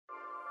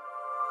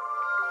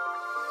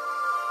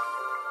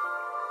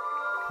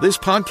This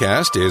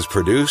podcast is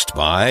produced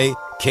by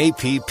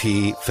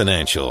KPP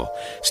Financial.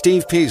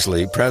 Steve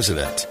Peasley,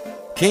 President.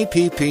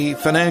 KPP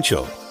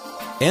Financial.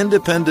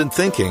 Independent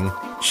thinking,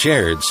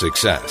 shared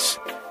success.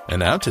 And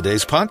now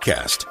today's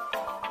podcast.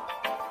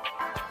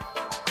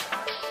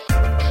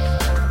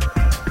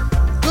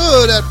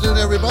 Good afternoon,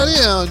 everybody,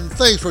 and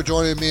thanks for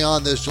joining me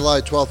on this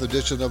July 12th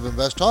edition of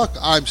Invest Talk.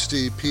 I'm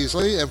Steve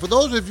Peasley, and for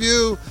those of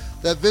you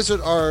that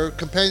visit our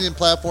companion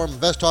platform,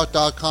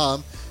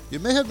 investtalk.com, you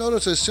may have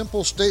noticed a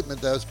simple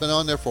statement that's been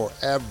on there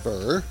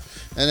forever,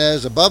 and that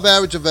is above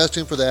average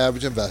investing for the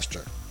average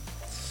investor.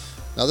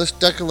 Now, this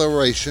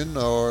declaration,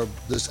 or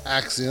this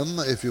axiom,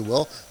 if you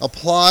will,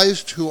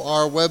 applies to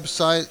our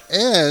website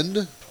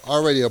and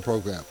our radio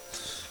program.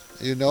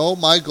 You know,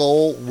 my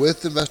goal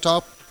with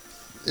InvestTalk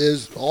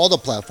is all the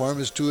platform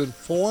is to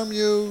inform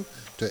you,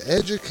 to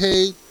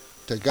educate,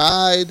 to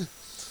guide,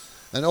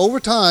 and over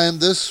time,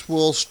 this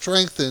will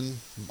strengthen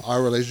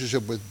our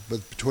relationship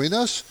between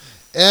us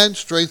and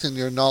strengthen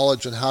your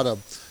knowledge on how to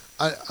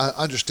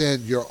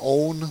understand your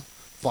own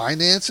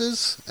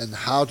finances and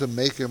how to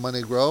make your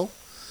money grow.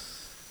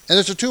 And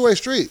it's a two-way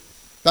street,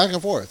 back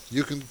and forth.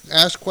 You can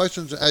ask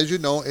questions, as you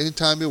know,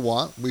 anytime you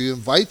want. We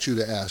invite you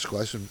to ask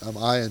questions,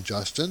 I and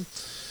Justin.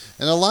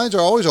 And the lines are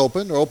always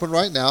open. They're open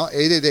right now,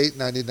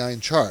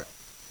 888-99-CHART.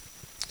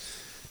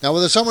 Now,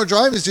 with the summer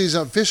driving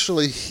season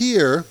officially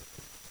here,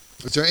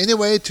 is there any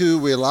way to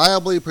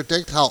reliably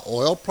predict how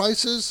oil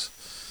prices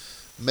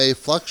may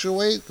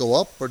fluctuate, go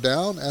up or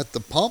down at the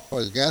pump,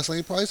 or the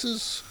gasoline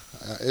prices?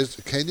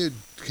 Can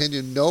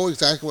you know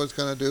exactly what it's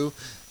going to do?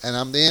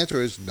 And the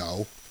answer is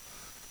no.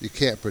 You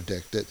can't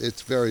predict it.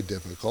 It's very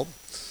difficult.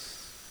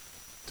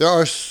 There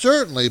are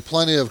certainly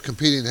plenty of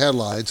competing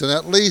headlines, and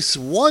at least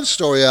one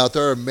story out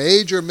there, a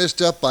major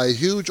misstep by a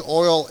huge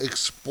oil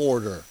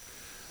exporter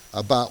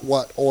about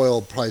what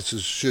oil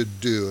prices should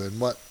do and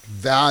what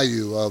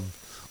value of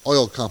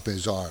oil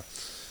companies are.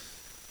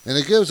 And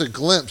it gives a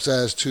glimpse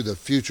as to the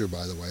future,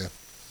 by the way.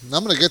 And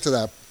I'm going to get to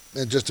that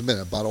in just a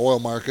minute, about oil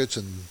markets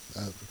in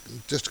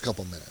just a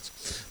couple minutes.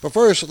 But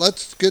first,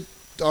 let's get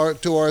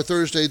to our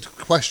Thursday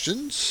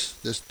questions.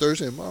 This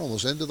Thursday, we're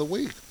almost end of the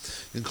week.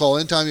 You can call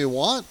anytime you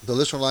want. The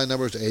listener line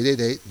number is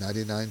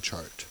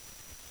 888-99-CHART.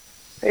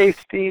 Hey,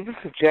 Steve. This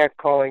is Jack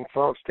calling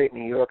from upstate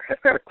New York.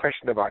 I've got a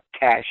question about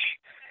cash,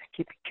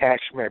 keeping cash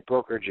in my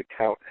brokerage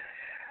account.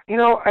 You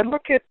know, I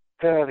look at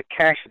the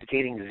cash is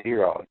getting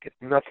zero. I get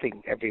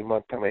nothing every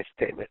month on my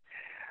statement.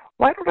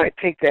 Why don't I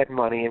take that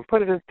money and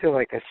put it into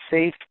like a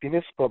safe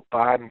municipal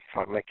bond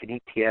fund, like an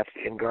ETF?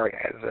 Vanguard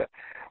has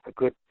a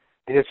good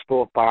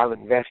municipal bond,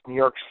 invest in New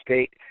York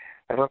State.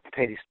 I don't have to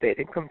pay any state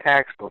income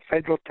tax, no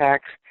federal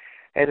tax,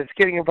 and it's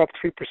getting about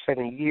 3%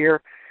 a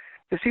year.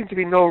 There seems to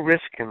be no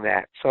risk in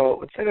that.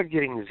 So instead of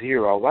getting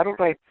zero, why don't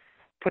I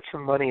put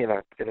some money in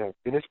a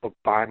municipal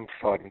bond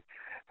fund,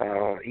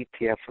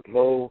 ETF with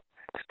low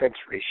expense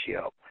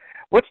ratio?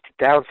 What's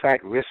the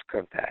downside risk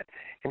of that?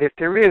 And if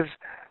there is,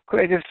 could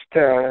I just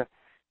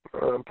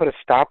put a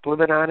stop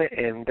limit on it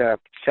and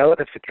sell it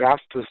if it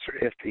drops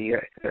if the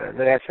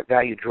net asset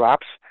value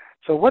drops?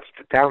 So what's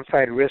the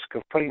downside risk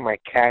of putting my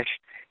cash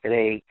in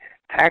a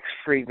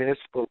tax-free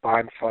municipal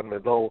bond fund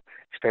with low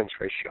expense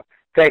ratio?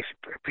 Thanks.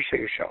 Appreciate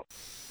your show.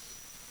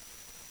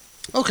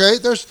 Okay,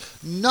 there's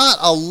not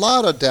a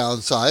lot of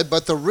downside,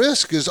 but the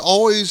risk is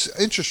always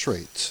interest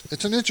rates.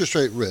 It's an interest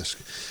rate risk.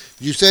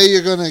 You say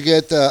you're going to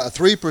get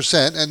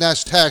 3%, and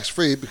that's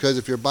tax-free, because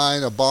if you're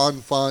buying a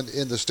bond fund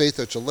in the state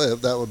that you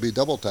live, that would be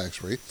double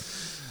tax-free.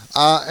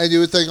 And you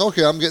would think,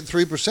 okay, I'm getting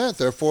 3%,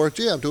 therefore,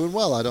 gee, I'm doing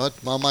well. I don't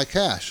on my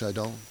cash. I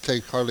don't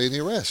take hardly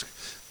any risk.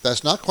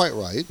 That's not quite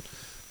right,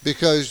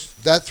 because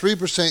that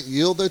 3%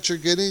 yield that you're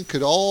getting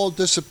could all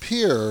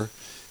disappear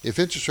if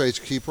interest rates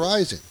keep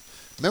rising.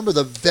 Remember,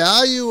 the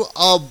value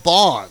of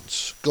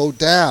bonds go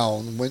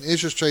down when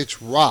interest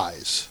rates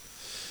rise.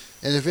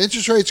 And if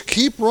interest rates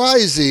keep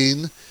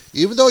rising,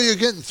 even though you're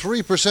getting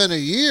 3% a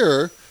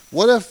year,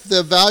 what if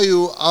the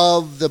value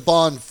of the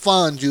bond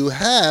fund you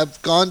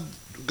have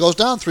goes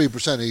down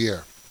 3% a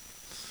year?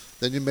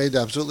 Then you made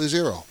absolutely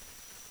zero.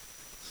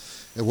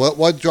 And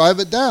what drive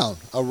it down?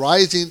 A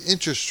rising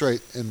interest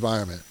rate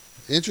environment.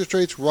 Interest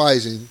rates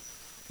rising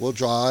will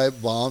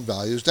drive bond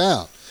values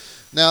down.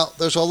 Now,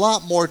 there's a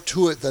lot more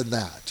to it than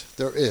that.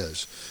 There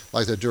is.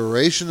 Like the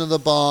duration of the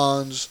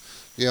bonds,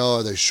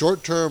 are they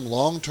short-term,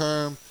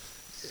 long-term?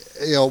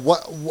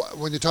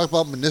 When you talk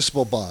about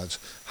municipal bonds,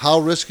 how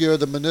risky are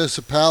the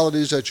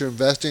municipalities that you're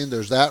investing?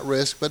 There's that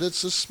risk, but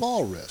it's a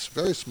small risk,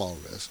 very small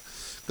risk,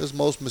 because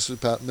most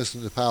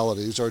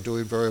municipalities are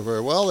doing very,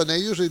 very well, and they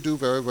usually do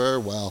very, very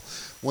well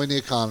when the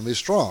economy is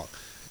strong.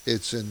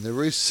 It's in the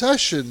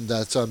recession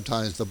that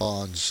sometimes the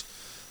bonds,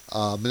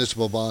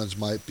 municipal bonds,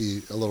 might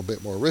be a little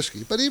bit more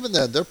risky, but even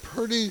then, they're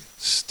pretty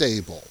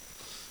stable.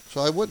 So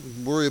I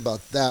wouldn't worry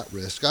about that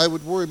risk. I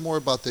would worry more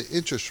about the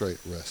interest rate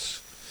risk.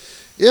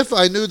 If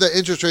I knew that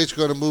interest rates are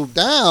going to move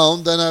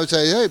down, then I would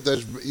say, hey,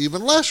 there's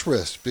even less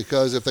risk,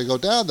 because if they go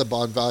down, the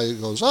bond value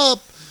goes up,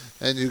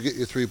 and you get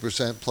your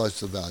 3% plus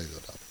the value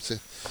goes up. See?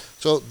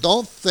 So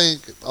don't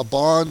think a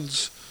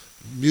bonds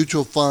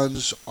mutual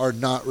funds are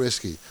not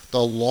risky.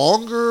 The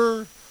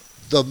longer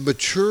the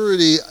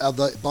maturity of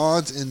the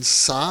bonds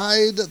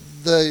inside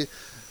the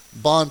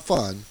bond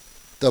fund,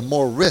 the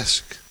more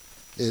risk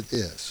it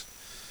is,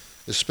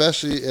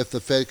 especially if the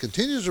Fed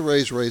continues to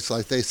raise rates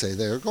like they say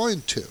they are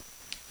going to.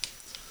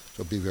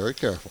 So be very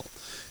careful.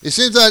 It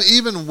seems that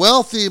even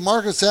wealthy,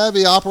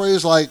 market-savvy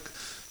operators like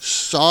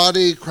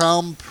Saudi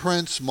Crown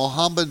Prince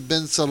Mohammed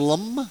bin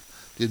Salman,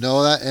 do you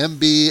know that?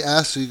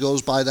 MBS, he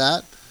goes by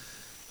that.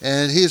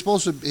 And he's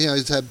supposed to,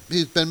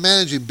 he's been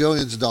managing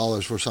billions of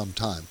dollars for some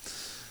time.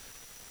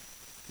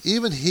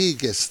 Even he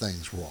gets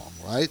things wrong,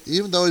 right?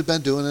 Even though he's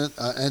been doing it,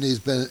 and he's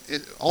been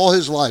all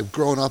his life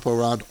grown up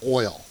around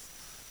oil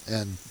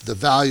and the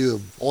value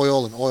of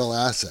oil and oil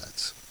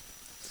assets.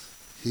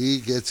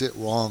 He gets it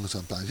wrong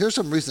sometimes. Here's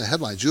some recent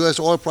headlines. U.S.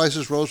 oil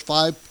prices lose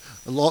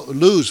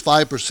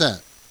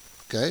 5%.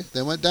 Okay,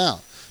 they went down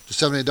to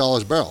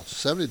 $78 a barrel.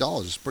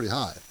 $70 is pretty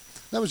high.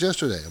 That was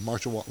yesterday on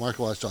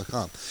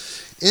MarketWatch.com.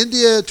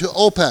 India to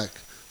OPEC.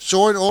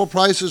 Soaring oil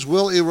prices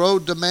will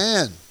erode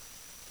demand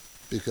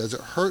because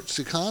it hurts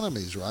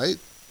economies, right?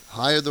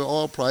 Higher the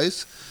oil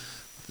price,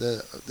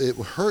 it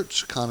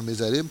hurts economies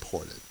that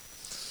import it.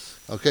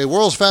 Okay,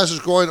 world's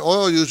fastest growing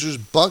oil users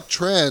buck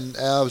trend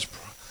of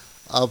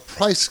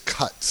price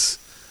cuts.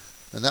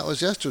 And that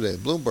was yesterday,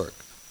 Bloomberg.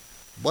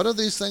 What do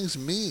these things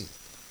mean?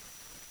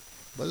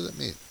 What does it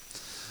mean?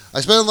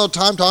 I spent a little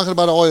time talking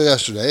about oil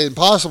yesterday and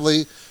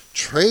possibly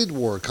trade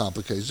war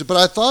complications, but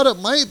I thought it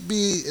might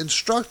be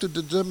instructive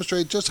to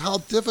demonstrate just how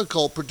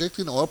difficult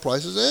predicting oil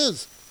prices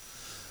is.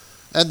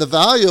 And the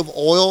value of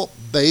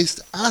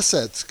oil-based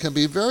assets can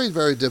be very,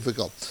 very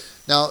difficult.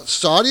 Now,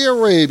 Saudi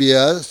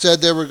Arabia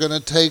said they were going to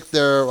take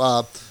their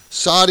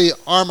Saudi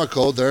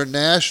Aramco, their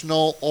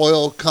national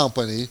oil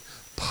company,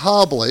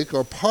 public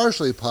or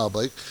partially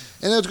public,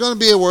 and it's going to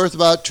be worth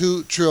about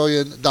 $2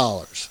 trillion in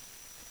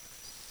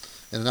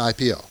an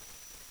IPO.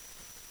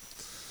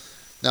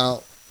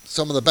 Now,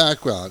 some of the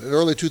background. In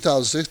early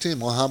 2016,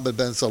 Mohammed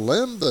bin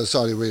Salman, the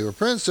Saudi Arabia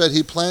prince, said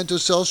he planned to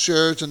sell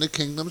shares in the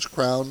kingdom's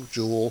crown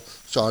jewel,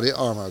 Saudi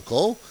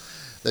Aramco,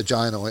 the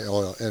giant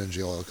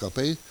energy oil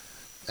company,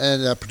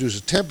 and that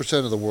produces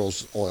 10% of the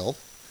world's oil.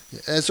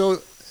 And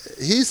so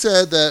he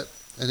said that,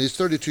 and he's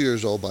 32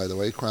 years old, by the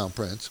way, crown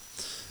prince,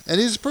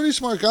 and he's a pretty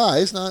smart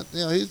guy. He's not,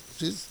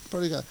 he's a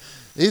pretty guy.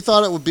 He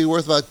thought it would be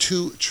worth about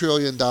 $2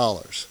 trillion.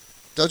 Now,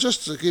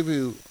 just to give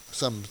you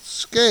some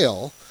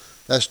scale,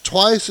 that's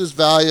twice as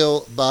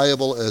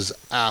valuable as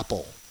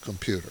Apple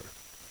computer.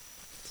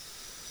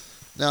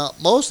 Now,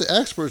 most of the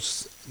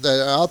experts that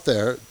are out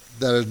there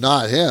that are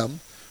not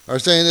him are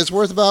saying it's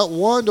worth about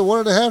 $1 to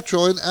 $1.5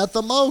 trillion at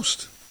the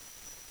most.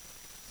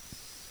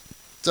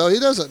 So he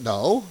doesn't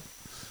know.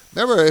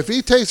 Remember, if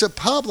he takes it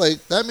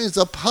public, that means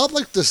the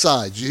public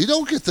decides. He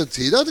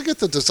doesn't get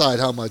to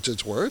decide how much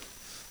it's worth.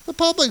 The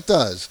public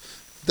does.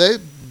 They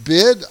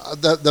bid.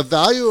 The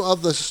value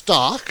of the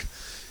stock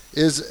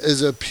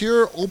is a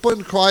pure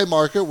open cry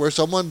market where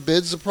someone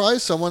bids the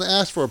price, someone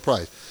asks for a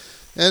price,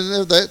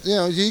 and that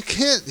he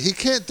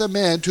can't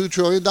demand $2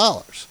 trillion.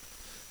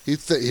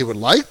 He would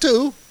like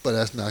to, but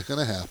that's not going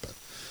to happen.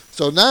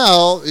 So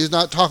now he's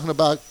not talking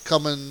about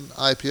coming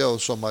IPO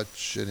so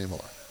much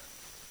anymore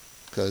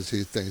because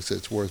he thinks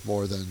it's worth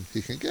more than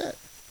he can get.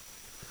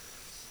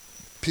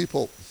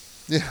 People,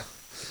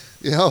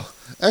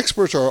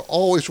 experts are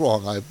always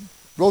wrong. I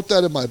wrote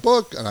that in my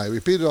book, and I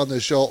repeat it on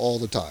this show all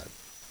the time.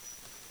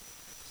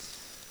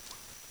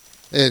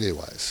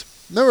 Anyways,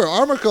 remember,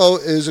 Aramco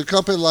is a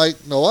company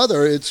like no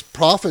other. Its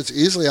profits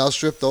easily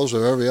outstrip those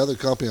of every other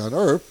company on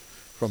earth,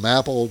 from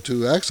Apple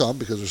to Exxon,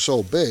 because they're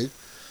so big.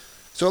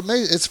 So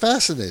it's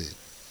fascinating.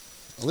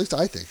 At least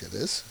I think it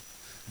is.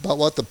 About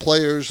what the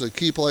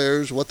key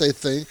players, what they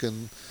think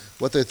and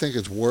what they think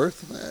it's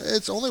worth.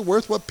 It's only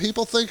worth what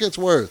people think it's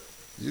worth.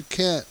 You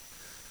can't.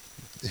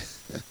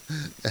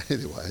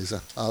 Anyways,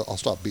 I'll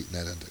stop beating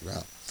that into the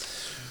ground.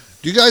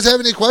 Do you guys have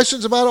any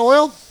questions about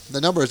oil?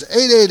 The number is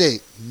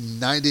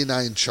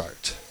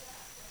 888-99-CHART.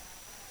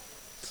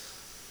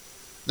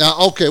 Now,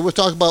 okay, we'll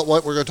talk about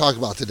what we're going to talk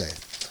about today.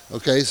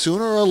 Okay,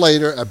 sooner or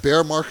later, a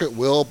bear market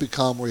will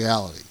become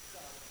reality.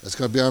 That's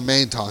going to be our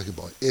main talking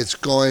point. It's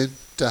going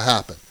to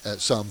happen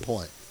at some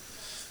point.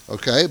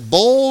 Okay,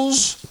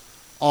 bulls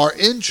are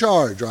in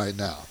charge right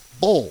now.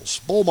 Bull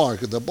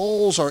market. The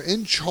bulls are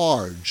in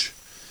charge.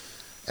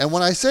 And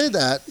when I say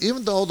that,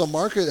 even though the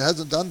market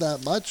hasn't done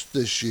that much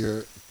this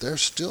year, they're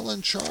still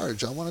in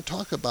charge. I want to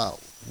talk about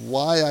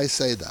why I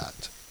say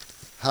that.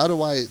 How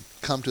do I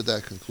come to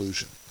that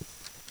conclusion?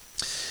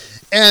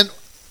 And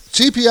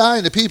CPI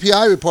and the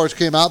PPI reports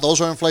came out.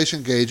 Those are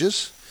inflation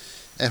gauges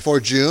and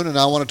for June, and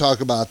I want to talk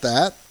about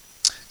that.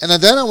 And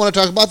then I want to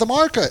talk about the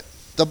market,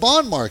 the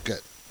bond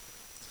market.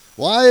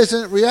 Why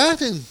isn't it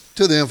reacting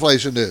to the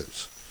inflation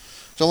news?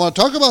 So I want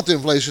to talk about the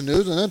inflation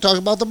news and then talk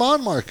about the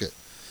bond market.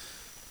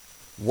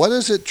 What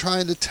is it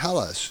trying to tell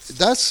us?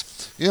 That's,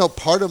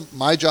 part of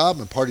my job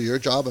and part of your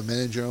job in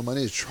managing your own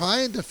money is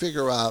trying to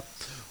figure out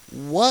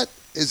what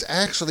is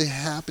actually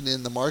happening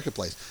in the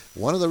marketplace.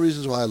 One of the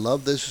reasons why I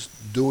love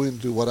doing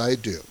what I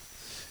do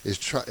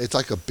it's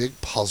like a big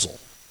puzzle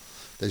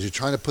that you're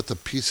trying to put the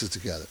pieces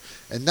together.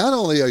 And not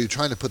only are you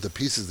trying to put the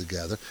pieces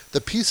together,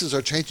 the pieces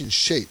are changing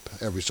shape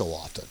every so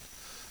often.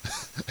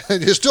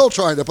 And you're still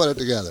trying to put it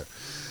together.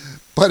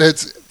 But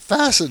it's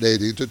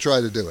fascinating to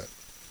try to do it,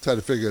 try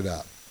to figure it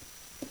out.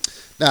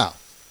 Now,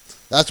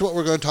 that's what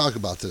we're going to talk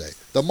about today.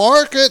 The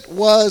market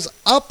was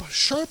up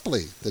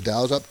sharply. The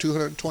Dow's up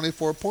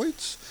 224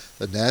 points,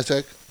 the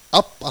NASDAQ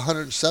up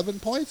 107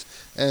 points,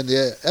 and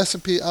the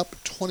S&P up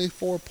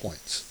 24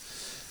 points.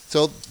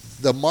 So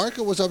the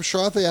market was up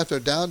sharply after a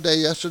down day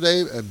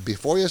yesterday, and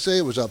before yesterday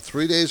it was up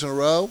 3 days in a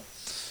row,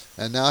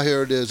 and now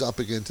here it is up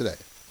again today.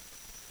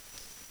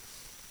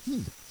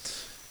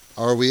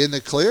 Are we in the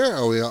clear?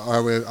 Are we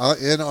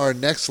in our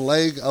next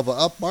leg of an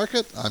up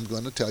market? I'm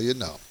going to tell you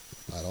no.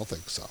 I don't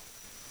think so.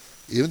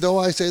 Even though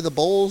I say the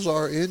bulls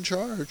are in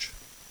charge.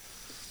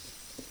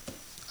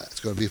 It's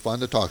going to be fun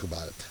to talk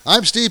about it.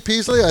 I'm Steve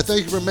Peasley. I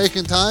thank you for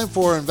making time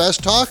for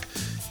Invest Talk.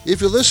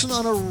 If you listen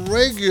on a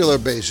regular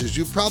basis,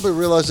 you probably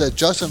realize that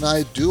Justin and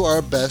I do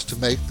our best to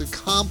make the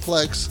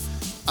complex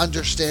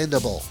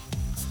understandable.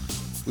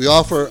 We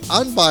offer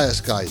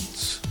unbiased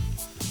guidance,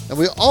 and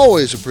we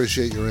always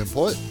appreciate your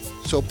input.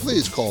 So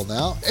please call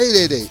now,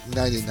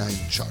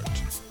 888-99-CHART.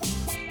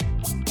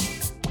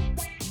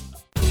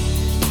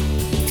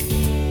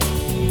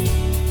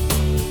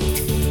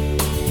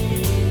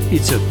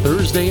 It's a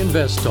Thursday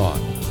Invest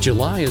Talk.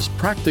 July is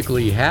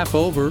practically half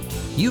over.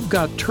 You've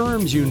got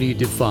terms you need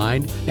to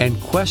find and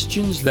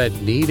questions that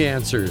need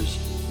answers.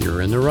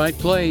 You're in the right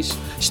place.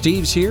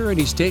 Steve's here and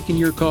he's taking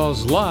your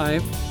calls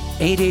live.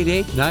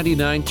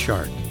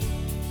 888-99-CHART.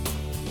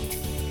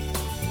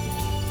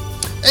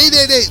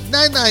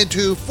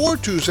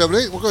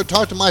 888-992-4278. We're going to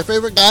talk to my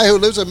favorite guy who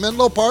lives in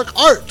Menlo Park,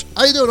 Art.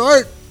 How you doing,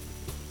 Art?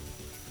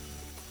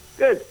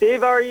 Good, Steve.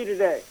 How are you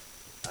today?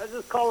 I was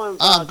just calling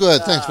about... I'm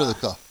good. Thanks for the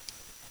call.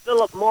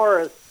 Philip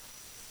Morris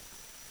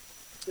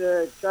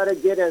to try to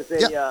get as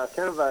a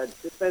kind of a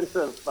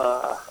defensive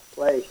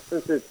play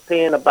since it's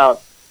paying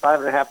about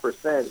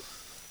 5.5%.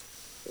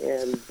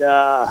 And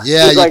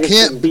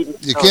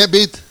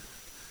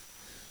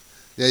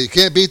you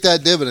can't beat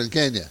that dividend,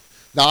 can you?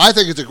 Now I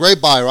think it's a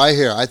great buy right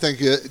here. I think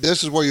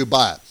this is where you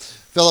buy it.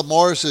 Philip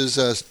Morris is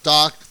a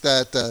stock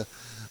that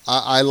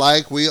I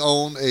like. We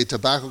own a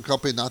tobacco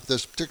company, not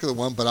this particular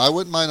one, but I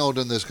wouldn't mind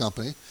owning this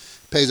company.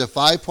 Pays a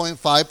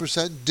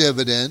 5.5%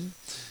 dividend.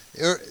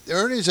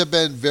 Earnings have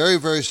been very,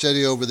 very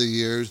steady over the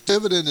years.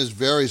 Dividend is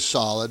very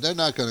solid. They're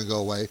not going to go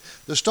away.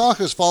 The stock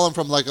has fallen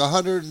from like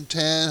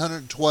 110,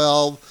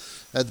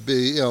 112 at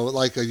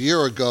like a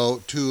year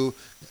ago to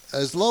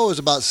as low as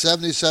about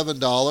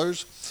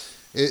 $77.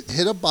 It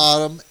hit a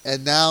bottom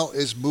and now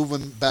it's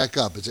moving back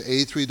up. It's at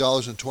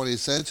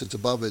 $83.20. It's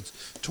above its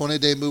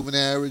 20-day moving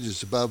average.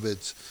 It's above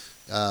its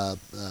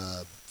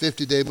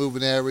 50-day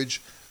moving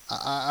average.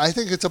 I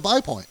think it's a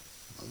buy point.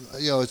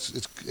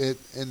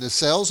 And the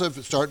sales have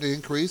started to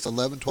increase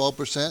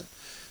 11-12%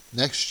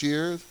 next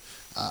year.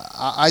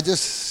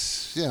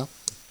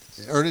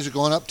 Earnings are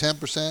going up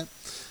 10%.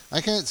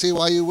 I can't see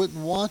why you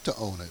wouldn't want to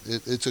own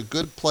it. It's a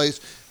good place,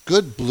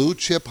 good blue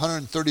chip,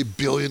 $130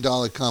 billion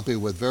company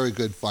with very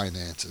good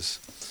finances.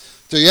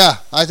 So yeah,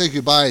 I think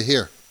you buy it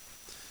here.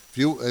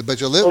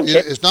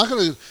 It's not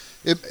going to.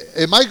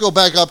 It might go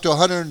back up to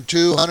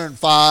 102,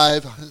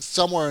 105,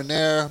 somewhere in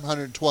there,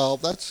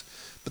 112.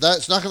 But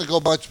that's not going to go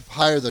much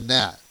higher than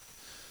that.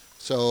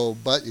 So,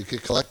 but you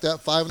could collect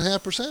that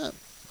 5.5%.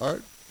 All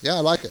right. Yeah,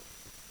 I like it.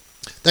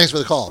 Thanks for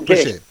the call. Okay.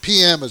 Appreciate it.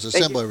 PM is a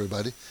symbol,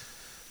 everybody.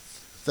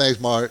 Thanks,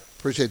 Mart.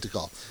 Appreciate the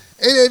call.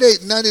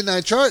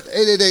 888-99-CHART,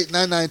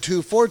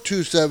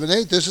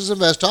 888-992-4278. This is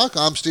Invest Talk.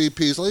 I'm Steve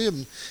Peasley.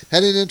 And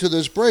heading into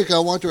this break, I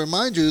want to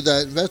remind you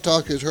that Invest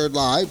Talk is heard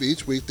live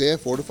each weekday at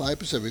 4 to 5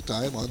 Pacific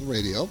time on the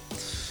radio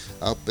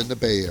up in the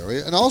Bay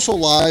Area, and also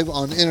live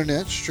on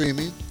internet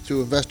streaming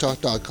to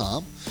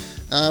investtalk.com.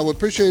 I would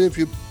appreciate it if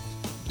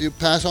you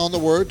pass on the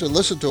word to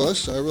listen to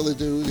us. I really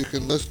do. You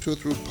can listen to it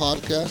through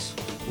podcasts.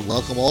 We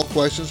welcome all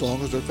questions as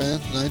long as they're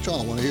fans. I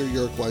want to hear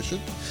your question.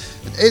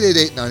 And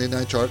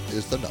 888-99-CHART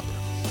is the number.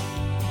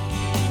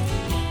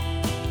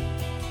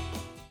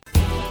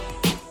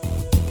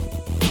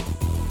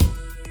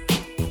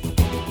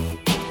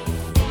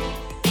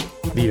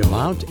 The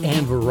amount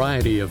and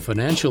variety of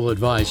financial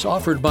advice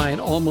offered by an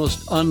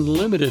almost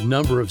unlimited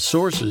number of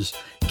sources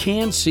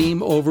can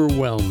seem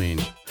overwhelming.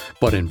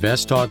 But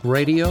Invest Talk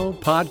Radio,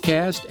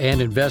 podcast, and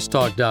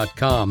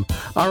InvestTalk.com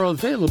are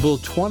available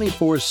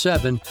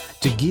 24/7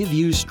 to give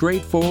you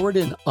straightforward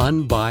and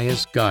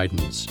unbiased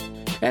guidance.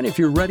 And if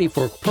you're ready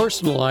for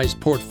personalized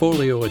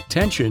portfolio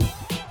attention,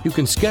 you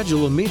can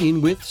schedule a meeting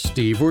with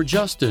Steve or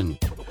Justin.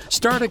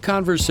 Start a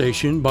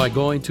conversation by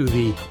going to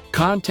the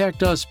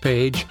Contact Us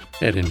page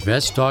at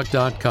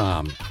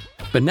InvestTalk.com.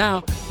 But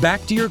now,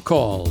 back to your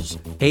calls.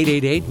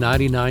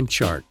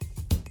 888-99-CHART.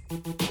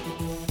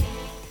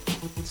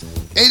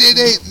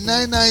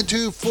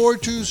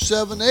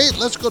 888-992-4278.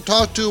 Let's go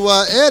talk to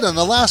Ed in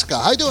Alaska.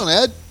 How you doing,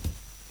 Ed?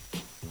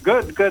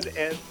 Good,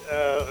 Ed.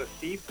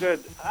 Steve,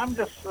 good. I'm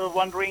just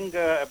wondering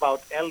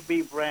about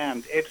LB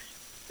brand. It's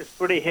is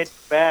pretty hit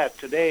bad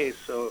today,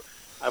 so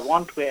I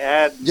want to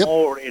add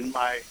more in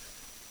my.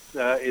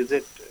 Is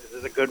it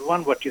a good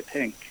one? What do you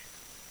think?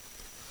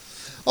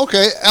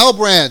 Okay, L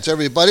Brands,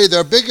 everybody.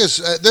 Their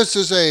biggest.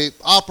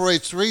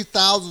 Operates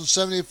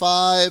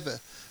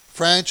 3,075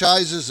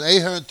 franchises,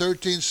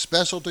 813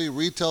 specialty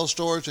retail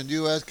stores in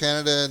U.S.,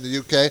 Canada, and the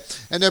U.K.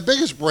 And their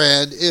biggest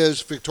brand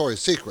is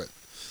Victoria's Secret.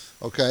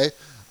 Okay,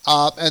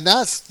 and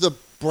that's the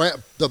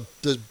brand,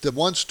 the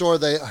one store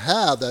they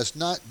have that's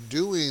not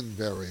doing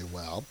very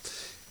well.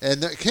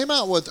 And it came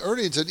out with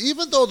earnings, and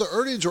even though the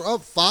earnings are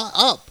up,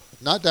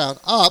 not down,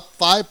 up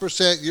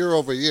 5% year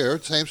over year,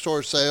 same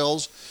store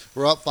sales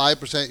were up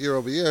 5% year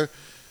over year,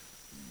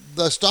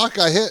 the stock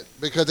got hit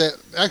because the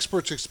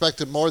experts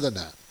expected more than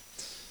that.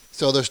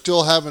 So they're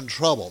still having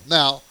trouble.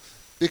 Now,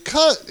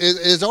 because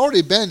it's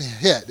already been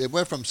hit, it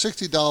went from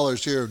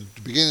 $60 here at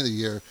the beginning of the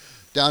year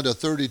down to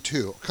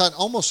 $32, cut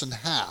almost in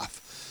half,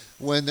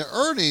 when the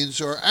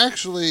earnings are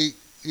actually,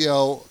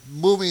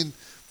 moving.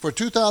 For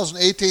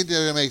 2018,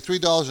 they're going to make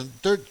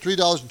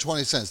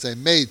 $3.20. They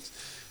made,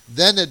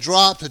 then it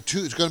dropped to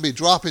it's going to be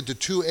dropping to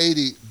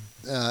 $2.80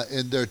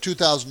 in their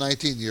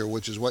 2019 year,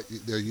 which is what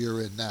their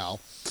year in now,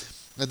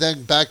 and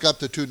then back up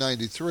to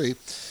 $2.93.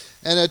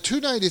 And at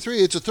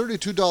 $2.93, it's a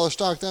 $32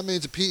 stock. That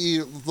means the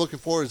PE looking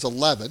for is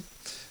 11.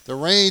 The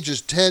range is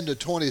 10 to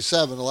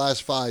 27 the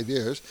last 5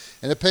 years,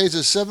 and it pays a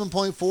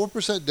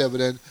 7.4%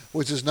 dividend,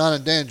 which is not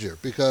in danger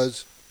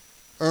because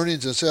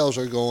earnings and sales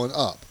are going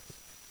up.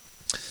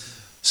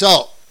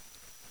 So,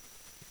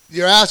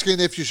 you're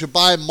asking if you should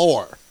buy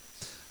more.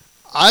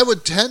 I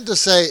would tend to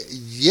say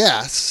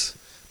yes,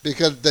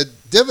 because the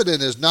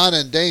dividend is not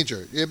in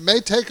danger. It may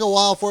take a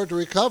while for it to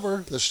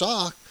recover, the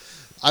stock.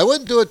 I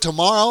wouldn't do it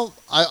tomorrow.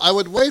 I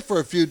would wait for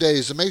a few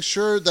days to make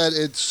sure that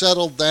it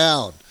settled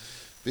down,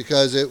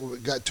 because it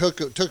took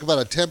about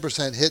a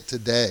 10% hit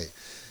today.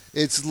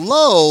 Its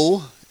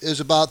low is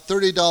about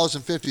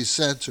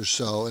 $30.50 or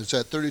so. It's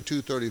at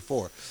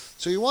 $32.34.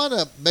 So you want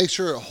to make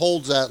sure it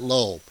holds that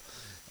low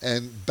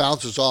and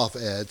bounces off,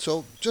 Ed.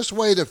 So just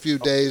wait a few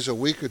days, a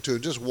week or two,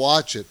 and just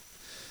watch it.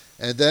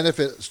 And then if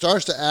it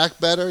starts to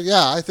act better,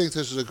 I think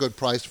this is a good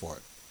price for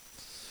it.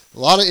 A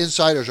lot of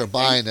insiders are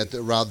buying at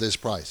around this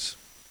price.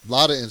 A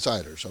lot of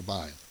insiders are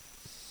buying.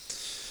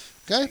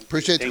 Okay,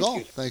 appreciate the call.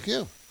 Thank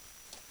you.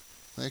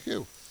 Thank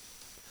you.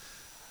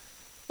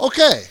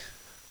 Okay,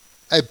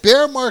 a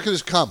bear market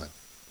is coming.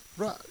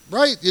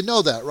 Right? You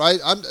know that,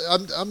 right?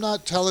 I'm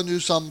not telling you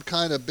some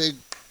kind of big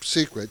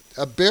secret.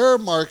 A bear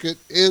market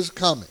is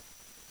coming.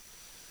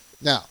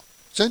 Now,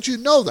 since you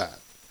know that,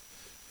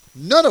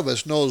 none of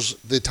us knows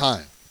the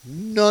time.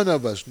 None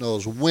of us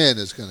knows when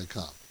it's going to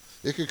come.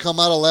 It could come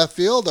out of left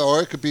field,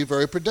 or it could be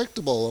very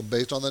predictable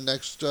based on the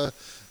next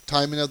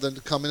timing of the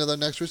coming of the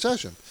next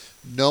recession.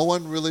 No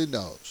one really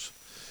knows.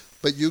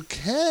 But you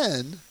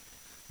can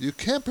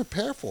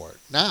prepare for it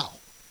now.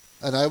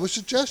 And I would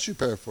suggest you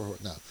prepare for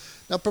it now.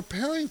 Now,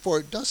 preparing for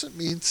it doesn't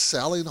mean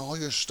selling all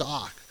your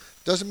stock.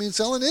 Doesn't mean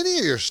selling any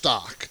of your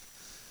stock.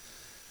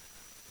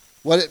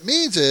 What it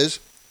means is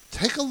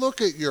take a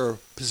look at your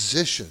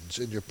positions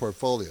in your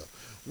portfolio.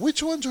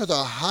 Which ones are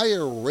the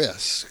higher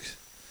risk?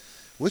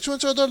 Which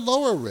ones are the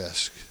lower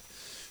risk?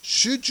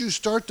 Should you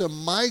start to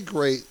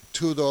migrate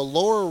to the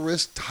lower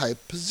risk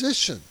type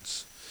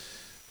positions?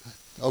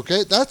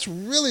 Okay, that's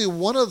really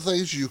one of the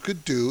things you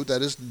could do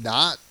that is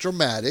not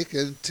dramatic,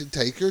 and to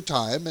take your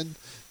time and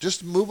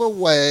just move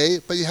away,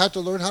 but you have to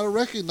learn how to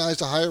recognize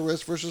the higher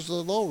risk versus the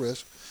low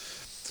risk.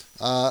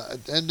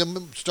 And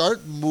then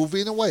start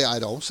moving away. I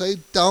don't say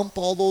dump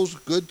all those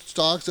good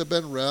stocks that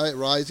have been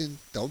rising.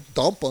 Don't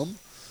dump them,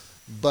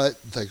 but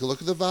take a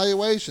look at the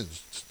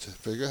valuations to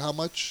figure how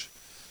much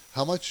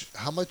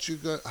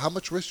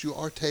risk you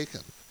are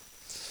taking.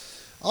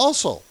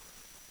 Also,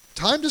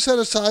 time to set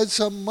aside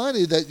some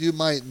money that you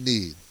might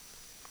need.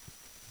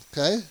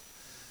 Okay,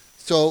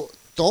 so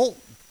don't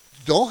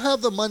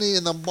have the money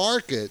in the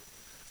market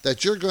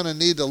that you're going to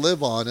need to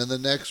live on in the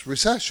next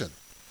recession.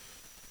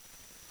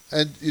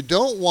 And you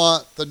don't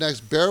want the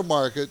next bear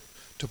market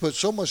to put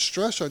so much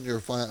stress on your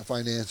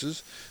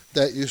finances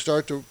that you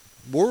start to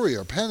worry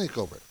or panic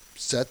over it.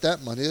 Set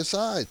that money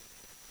aside.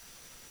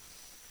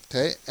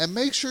 Okay? And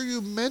make sure you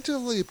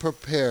mentally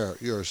prepare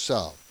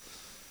yourself.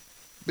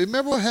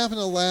 Remember what happened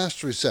in the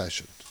last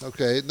recession.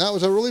 Okay? And that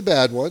was a really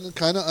bad one,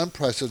 kind of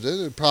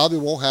unprecedented. It probably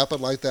won't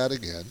happen like that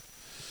again.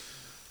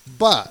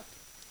 But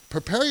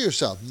prepare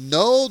yourself.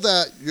 Know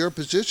that your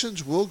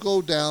positions will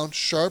go down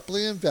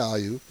sharply in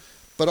value,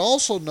 but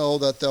also know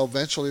that they'll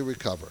eventually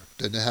recover.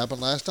 Didn't it happen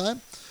last time?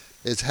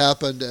 It's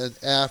happened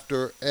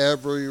after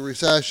every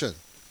recession.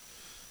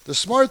 The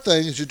smart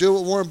thing is you do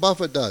what Warren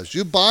Buffett does.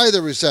 You buy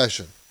the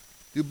recession.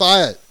 You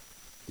buy it.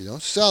 You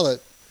don't sell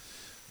it.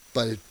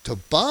 But to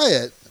buy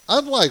it,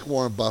 unlike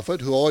Warren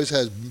Buffett, who always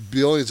has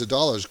billions of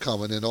dollars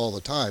coming in all the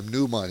time,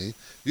 new money,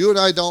 you and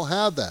I don't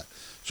have that.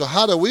 So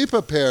how do we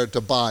prepare to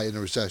buy in a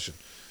recession?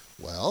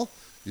 Well,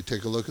 you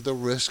take a look at the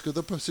risk of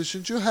the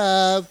positions you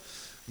have.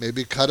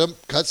 Maybe cut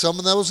some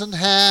of those in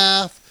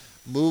half.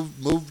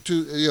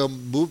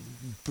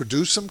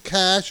 produce some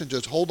cash and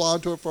just hold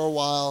on to it for a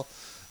while,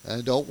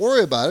 and don't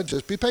worry about it.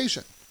 Just be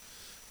patient.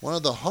 One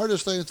of the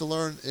hardest things to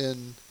learn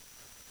in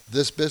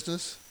this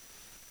business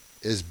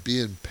is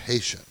being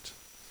patient.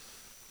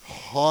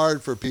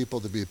 Hard for people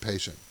to be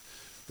patient.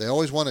 They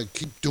always want to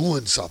keep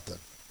doing something.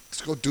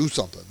 Let's go do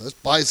something. Let's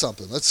buy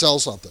something. Let's sell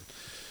something.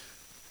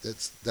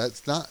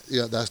 That's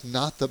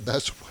not the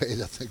best way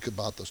to think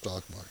about the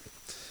stock market.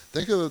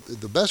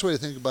 The best way to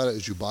think about it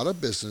is you bought a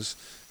business.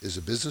 Is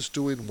the business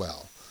doing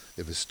well?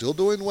 If it's still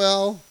doing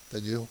well,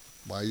 then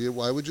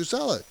why would you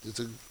sell it? It's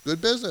a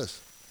good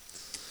business.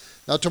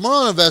 Now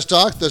tomorrow on Invest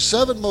Talk, the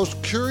 7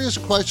 most curious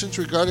questions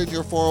regarding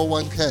your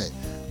 401k.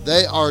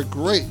 They are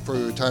great for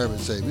retirement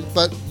savings,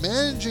 but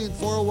managing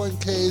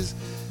 401ks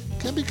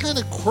can be kind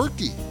of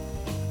quirky,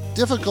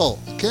 difficult.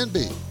 It can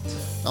be.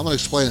 I'm going to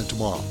explain it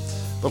tomorrow.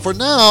 But for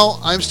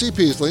now, I'm Steve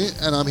Peasley,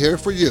 and I'm here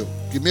for you.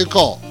 Give me a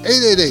call,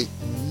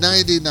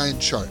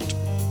 888-99-CHART.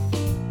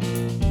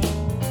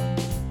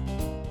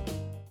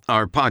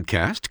 Our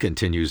podcast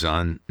continues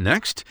on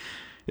next.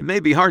 It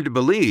may be hard to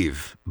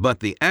believe, but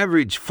the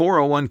average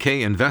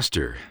 401k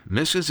investor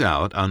misses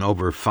out on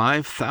over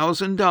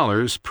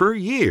 $5,000 per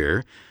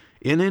year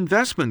in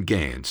investment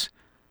gains.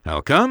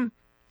 How come?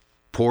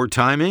 Poor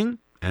timing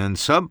and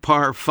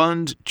subpar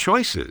fund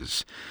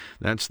choices.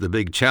 That's the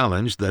big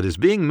challenge that is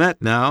being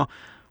met now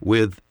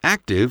with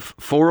Active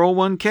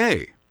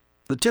 401k.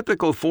 The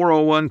typical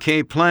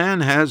 401k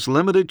plan has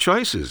limited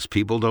choices.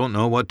 People don't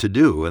know what to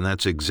do, and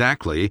that's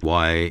exactly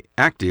why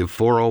Active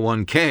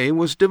 401k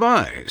was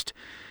devised.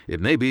 It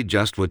may be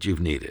just what you've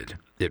needed.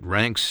 It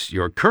ranks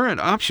your current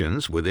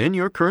options within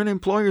your current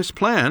employer's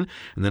plan,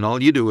 and then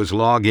all you do is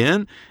log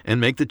in and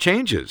make the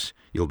changes.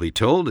 You'll be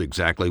told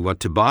exactly what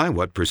to buy,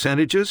 what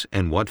percentages,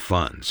 and what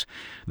funds.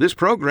 This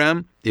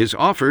program is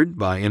offered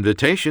by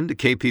invitation to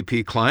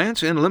KPP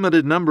clients and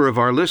limited number of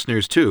our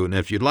listeners, too. And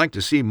if you'd like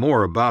to see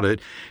more about it,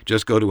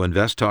 just go to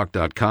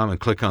investtalk.com and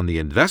click on the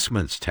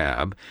Investments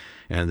tab,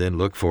 and then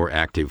look for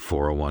Active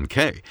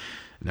 401k.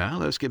 Now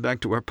let's get back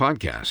to our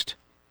podcast.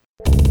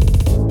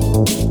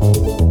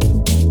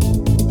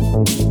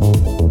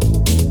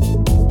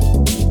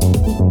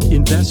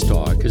 Invest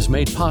Talk is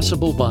made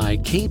possible by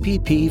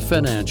KPP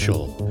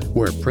Financial,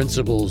 where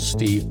principals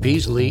Steve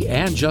Peasley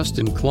and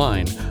Justin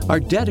Klein are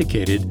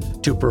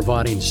dedicated to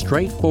providing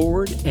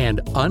straightforward and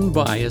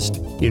unbiased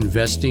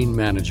investing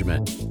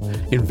management.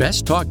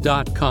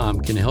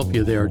 InvestTalk.com can help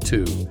you there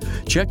too.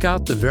 Check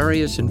out the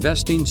various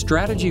investing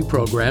strategy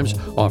programs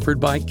offered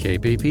by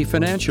KPP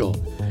Financial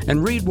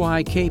and read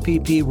why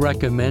KPP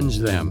recommends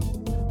them.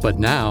 But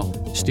now,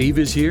 Steve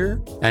is here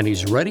and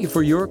he's ready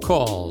for your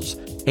calls.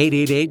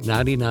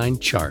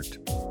 888-99-CHART.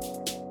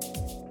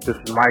 This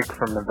is Mike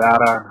from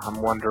Nevada.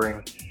 I'm wondering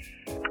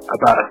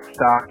about a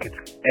stock.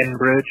 It's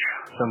Enbridge,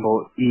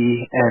 symbol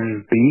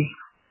ENB.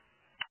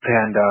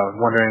 And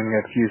wondering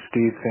if you,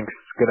 Steve, think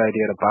it's a good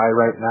idea to buy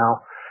right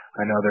now.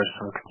 I know there's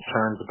some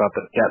concerns about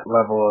the debt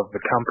level of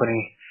the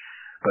company,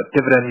 but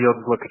dividend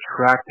yields look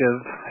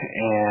attractive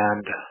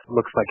and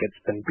looks like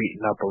it's been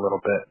beaten up a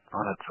little bit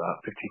on its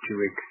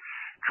 52-week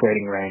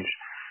trading range.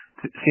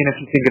 Seeing if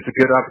you think it's a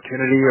good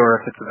opportunity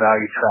or if it's a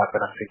value trap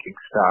in a sinking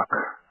stock.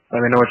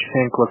 Let me know what you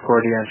think. Look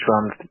forward to your answer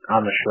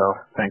on the show.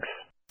 Thanks.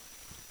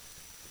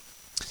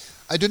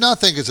 I do not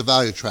think it's a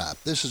value trap.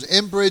 This is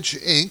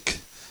Enbridge Inc.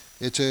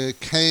 It's a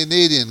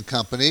Canadian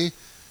company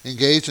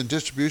engaged in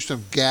distribution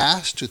of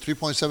gas to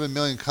 3.7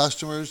 million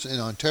customers in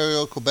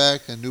Ontario,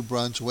 Quebec, and New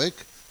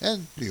Brunswick,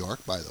 and New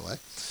York, by the way.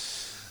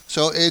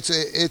 So it's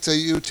a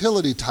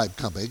utility type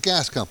company, a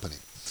gas company.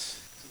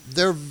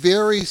 They're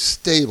very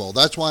stable.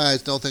 That's why I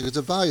don't think it's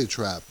a value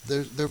trap.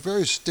 They're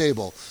very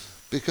stable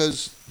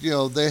because,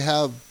 they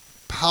have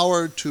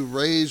power to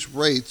raise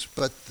rates,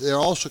 but they're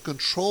also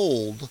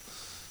controlled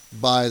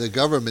by the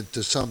government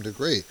to some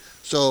degree.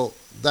 So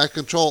that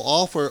control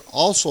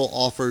also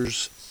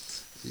offers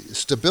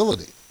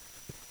stability.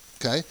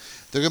 Okay?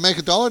 They're going to make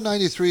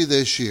 $1.93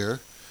 this year.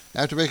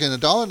 After making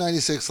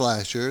 $1.96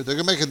 last year, they're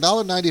going to make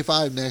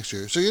 $1.95 next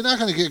year. So you're not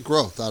going to get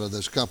growth out of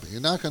this company.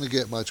 You're not going to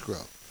get much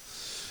growth.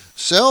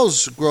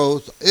 Sales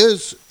growth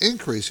is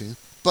increasing,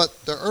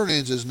 but the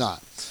earnings is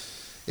not.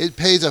 It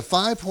pays a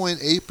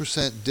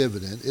 5.8%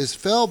 dividend. It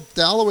fell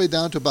all the way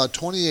down to about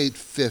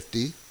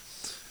 $28.50,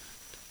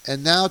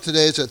 and now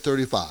today it's at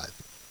 $35.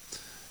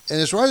 And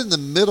it's right in the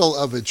middle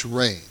of its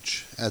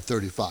range at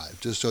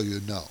 $35, just so you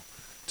know.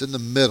 It's in the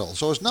middle.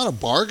 So it's not a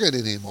bargain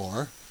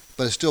anymore,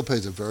 but it still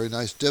pays a very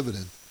nice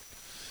dividend.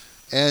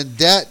 And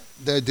debt,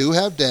 they do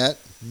have debt.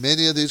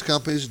 Many of these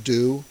companies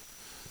do.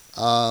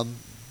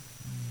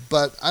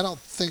 But I don't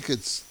think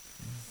it's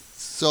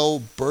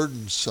so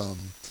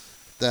burdensome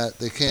that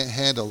they can't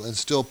handle and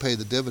still pay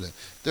the dividend.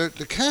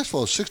 The cash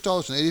flow is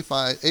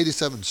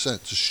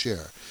 $6.87 a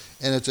share,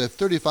 and it's a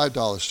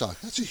 $35 stock.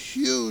 That's a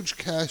huge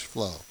cash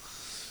flow.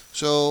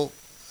 So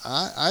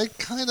I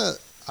kind of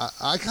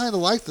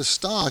like the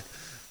stock.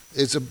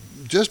 It's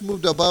just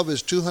moved above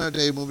its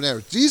 200-day moving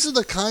average. These are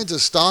the kinds of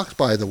stocks,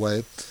 by the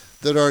way,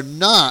 that are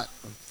not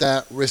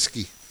that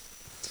risky.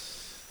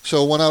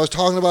 So when I was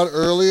talking about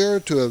earlier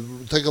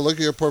to take a look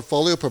at your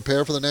portfolio,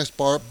 prepare for the next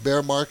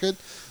bear market,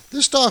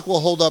 this stock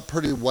will hold up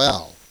pretty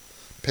well.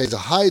 Pays a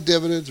high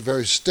dividend,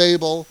 very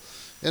stable.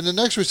 In the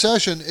next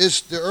recession,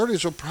 the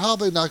earnings will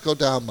probably not go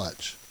down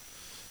much.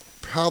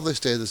 Probably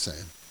stay the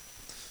same.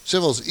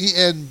 Symbols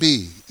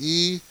ENB.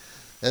 E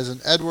as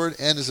in Edward,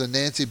 N as in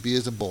Nancy, B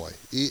as in boy.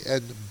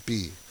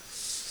 ENB.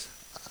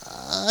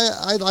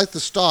 I like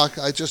the stock.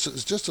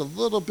 It's just a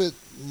little bit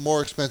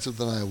more expensive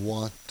than I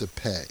want to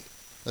pay.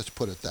 Let's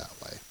put it that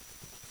way.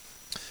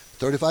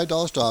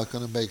 $35 stock,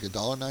 going to make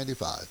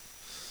 $1.95.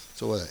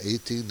 So what,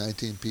 18,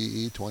 19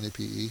 PE, 20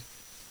 PE?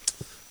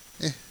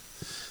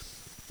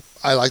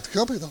 I like the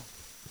company, though.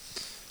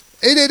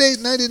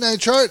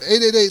 888-99-CHART,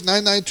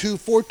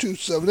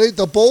 888-992-4278.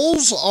 The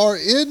bulls are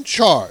in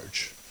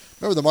charge.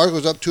 Remember, the market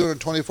was up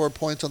 224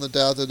 points on the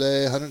Dow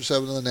today,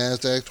 107 on the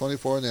NASDAQ,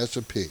 24 on the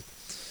S&P.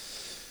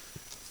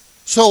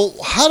 So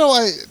how do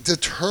I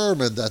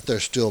determine that they're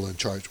still in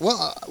charge?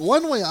 Well,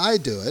 one way I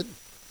do it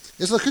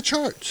is look at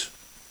charts.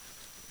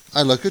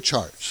 I look at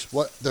charts.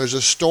 There's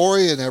a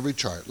story in every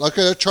chart. Look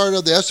at a chart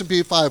of the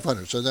S&P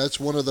 500. So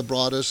that's one of the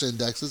broadest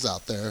indexes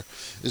out there.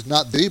 It's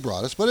not the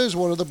broadest, but it is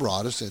one of the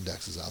broadest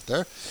indexes out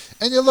there.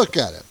 And you look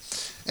at it.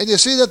 And you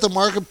see that the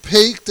market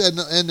peaked in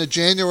the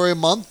January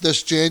month,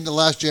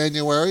 last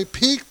January,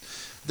 peaked,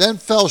 then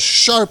fell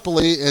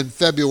sharply in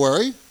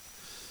February,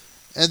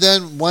 and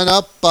then went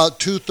up about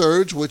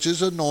 2/3, which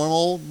is a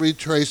normal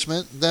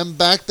retracement, then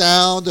back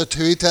down to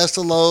retest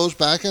the lows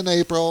back in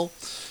April,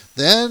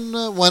 then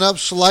went up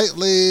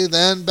slightly,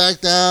 then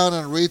back down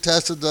and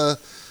retested the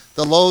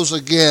lows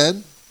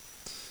again.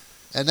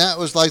 And that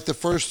was like the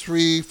first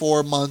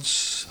 3-4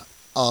 months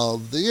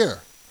of the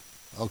year,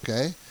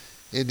 okay?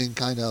 Ending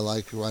kind of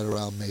like right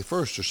around May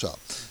 1st or so.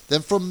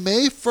 Then from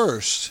May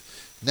 1st,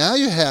 now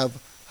you have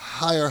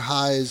higher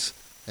highs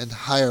and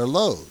higher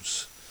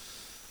lows.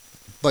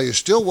 But you're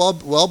still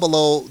well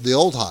below the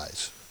old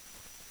highs.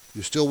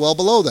 You're still well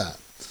below that.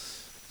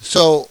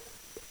 So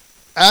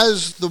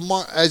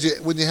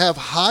when you have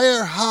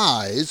higher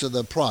highs in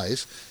the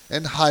price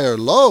and higher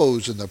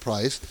lows in the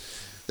price,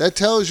 that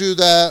tells you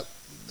that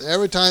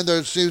every time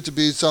there seems to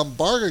be some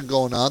bargain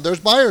going on, there's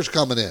buyers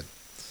coming in.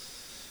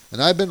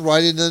 And I've been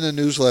writing in a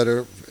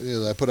newsletter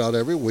I put out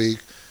every week,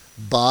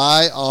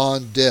 buy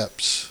on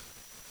dips.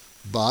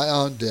 Buy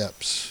on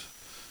dips.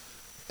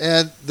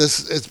 And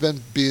it's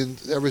been being,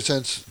 ever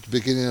since the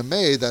beginning of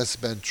May, that's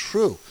been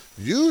true.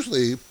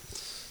 Usually,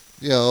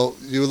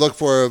 you look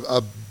for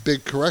a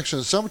big correction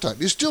in summertime.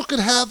 You still could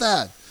have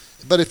that.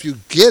 But if you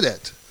get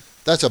it,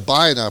 that's a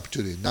buying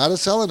opportunity, not a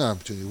selling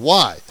opportunity.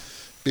 Why?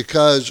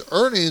 Because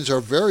earnings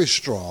are very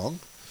strong,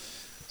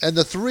 and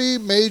the three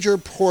major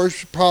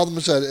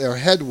problems that are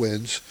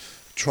headwinds,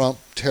 Trump,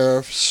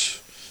 tariffs,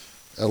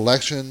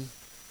 election,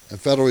 and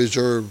Federal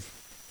Reserve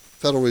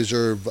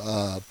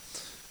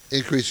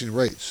increasing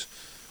rates.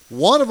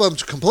 One of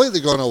them's completely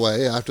gone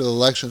away after the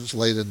elections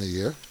late in the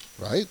year,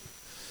 right?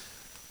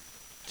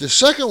 The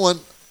second one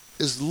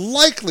is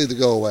likely to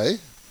go away,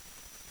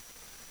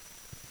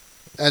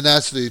 and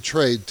that's the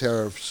trade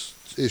tariffs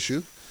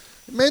issue.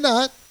 It may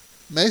not.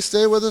 It may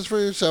stay with us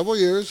for several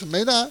years. It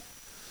may not.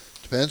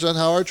 Depends on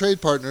how our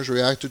trade partners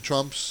react to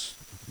Trump's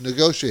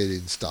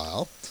negotiating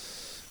style.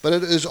 But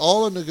it is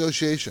all a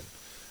negotiation.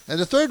 And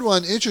the third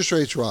one, interest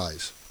rates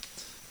rise.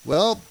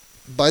 Well,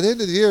 by the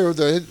end of the year,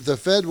 the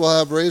Fed will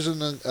have raised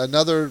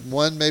another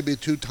 1, maybe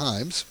 2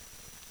 times.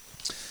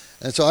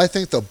 And so I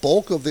think the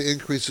bulk of the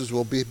increases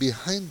will be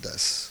behind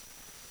us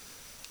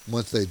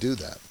once they do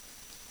that.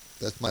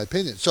 That's my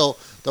opinion. So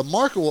the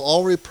market will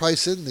already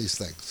price in these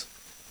things.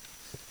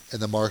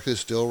 And the market is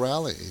still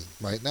rallying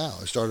right now.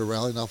 It started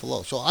rallying off a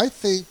low. So I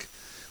think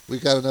we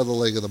got another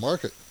leg of the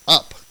market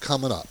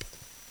coming up.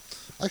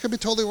 I could be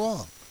totally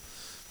wrong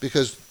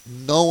because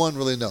no one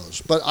really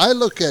knows. But I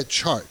look at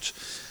charts.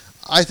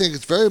 I think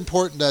it's very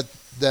important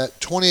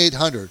that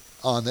 2,800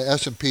 on the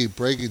S&P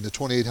breaking the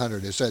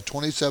 2,800 is at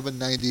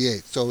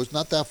 2798. So it's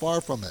not that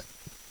far from it.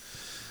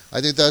 I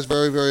think that's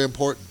very, very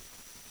important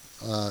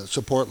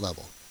support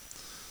level.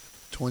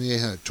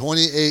 2,800.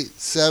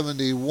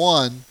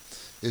 2,871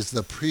 is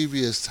the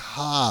previous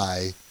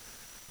high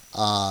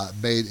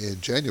made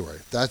in January.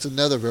 That's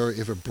another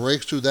if it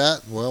breaks through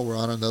that, well, we're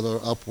on another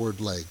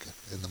upward leg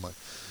in the market.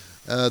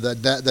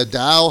 The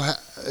Dow,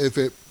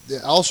 it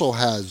also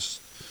has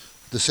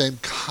the same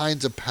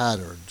kinds of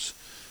patterns.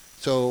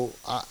 So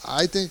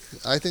I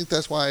think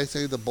that's why I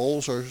say the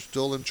bulls are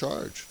still in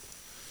charge.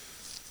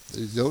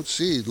 You don't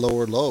see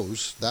lower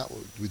lows.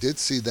 We did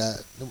see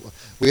that.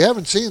 We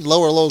haven't seen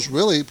lower lows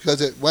really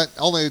because it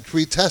only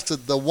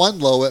retested the one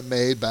low it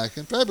made back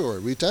in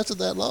February. Retested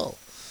that low,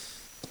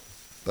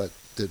 but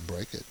didn't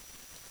break it.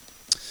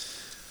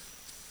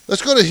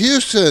 Let's go to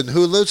Houston,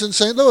 who lives in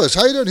St. Louis.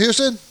 How you doing,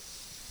 Houston?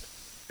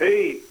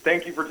 Hey,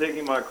 thank you for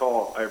taking my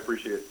call. I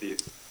appreciate it,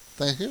 Steve.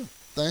 Thank you.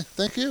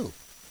 Thank you.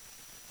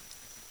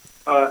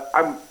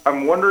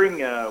 I'm wondering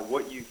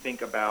what you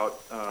think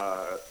about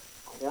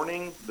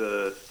Corning,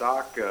 the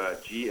stock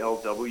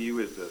GLW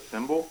is the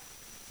symbol.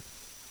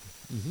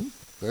 Mm-hmm.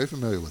 Very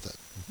familiar with it.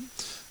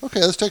 Mm-hmm.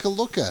 Okay, let's take a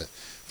look at it.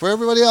 For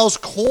everybody else,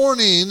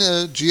 Corning,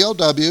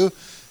 GLW,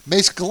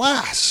 makes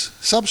glass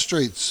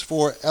substrates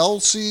for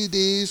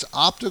LCDs,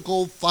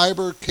 optical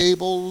fiber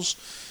cables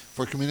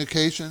for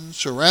communication,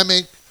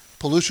 ceramic,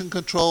 pollution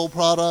control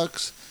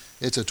products.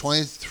 It's a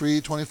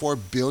 $24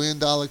 billion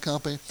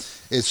company.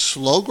 It's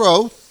slow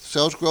growth.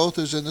 Sales growth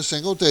is in the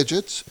single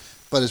digits,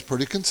 but it's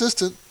pretty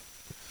consistent.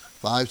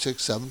 5,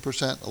 6,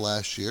 7%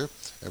 last year,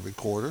 every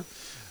quarter.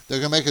 They're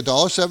going to make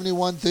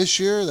 $1.71 this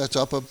year. That's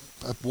up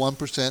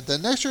 1%.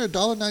 Then next year,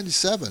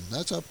 $1.97.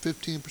 That's up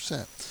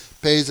 15%.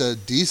 Pays a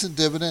decent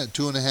dividend at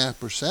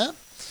 2.5%.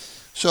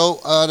 So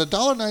at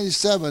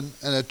 $1.97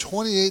 and a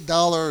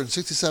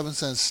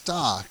 $28.67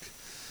 stock,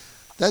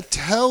 that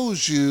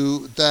tells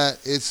you that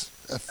it's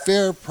a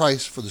fair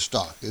price for the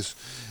stock.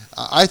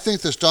 I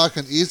think the stock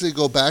can easily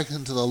go back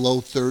into the low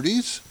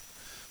 30s,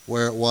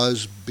 where it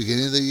was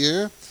beginning of the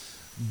year,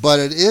 but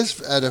it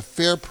is at a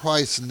fair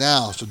price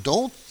now. So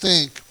don't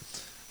think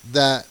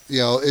that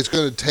it's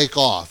going to take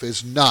off.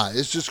 It's not.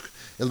 It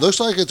looks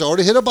like it's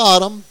already hit a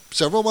bottom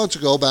several months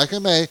ago, back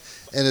in May,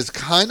 and it's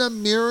kind of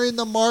mirroring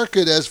the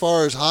market as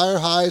far as higher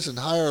highs and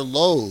higher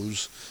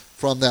lows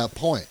from that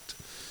point.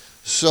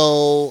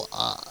 So,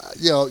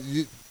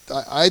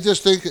 I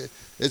just think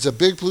it's a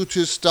big blue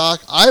chip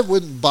stock. I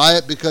wouldn't buy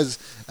it because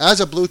as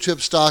a blue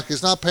chip stock,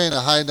 it's not paying a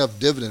high enough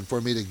dividend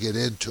for me to get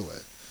into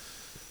it.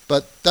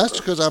 But that's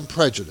because I'm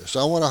prejudiced.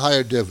 I want a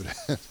higher dividend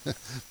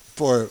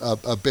for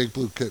a big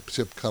blue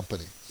chip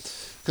company.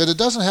 Because it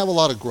doesn't have a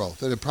lot of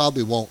growth, and it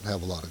probably won't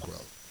have a lot of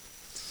growth.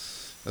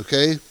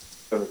 Okay?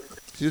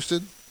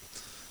 Houston?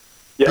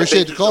 Yeah,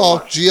 appreciate the call.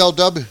 So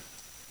GLW.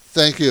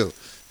 Thank you.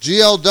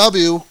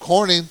 GLW,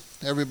 Corning,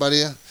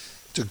 everybody.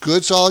 It's a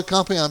good, solid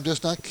company. I'm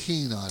just not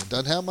keen on it.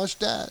 Doesn't have much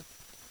debt.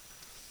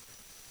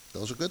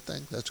 Those are good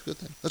things. That's a good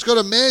thing. Let's go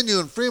to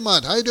Manu in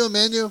Fremont. How you doing,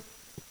 Manu?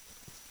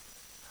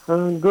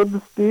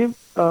 Good, Steve.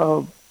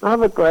 I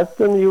have a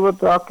question. You were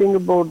talking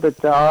about the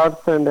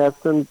charts and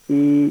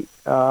S&P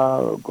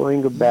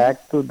going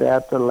back to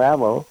that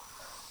level.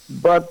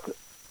 But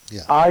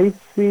I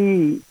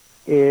see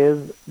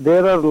is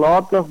there are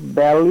lots of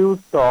value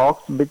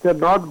stocks which are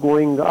not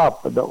going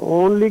up. The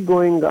only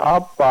going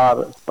up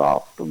are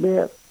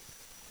software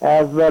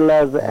as well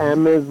as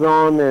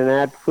Amazon and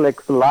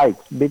Netflix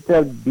likes, which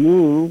are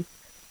being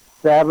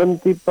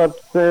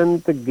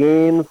 70%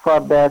 gain for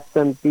the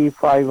S&P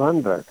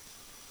 500.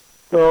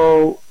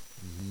 So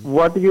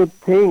what do you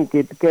think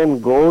it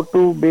can go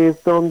to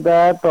based on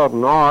that or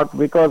not?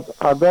 Because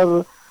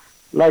other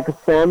like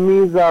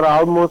semis are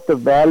almost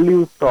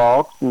value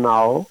stocks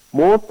now,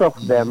 most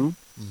of them,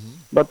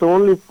 but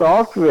only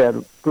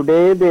software.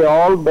 Today they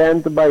all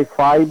bent by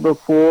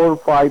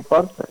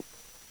 5%.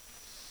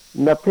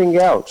 Nothing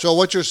else. So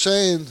what you're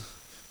saying,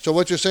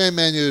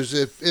 Manu, is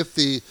if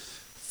the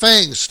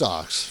FANG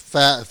stocks,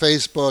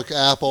 Facebook,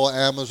 Apple,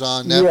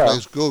 Amazon,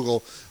 Netflix,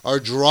 Google, are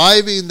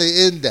driving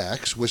the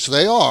index, which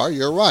they are,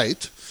 you're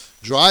right,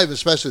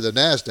 especially the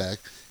NASDAQ,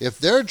 if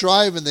they're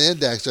driving the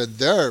index and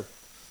they're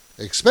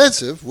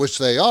expensive, which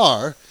they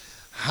are,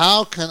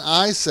 how can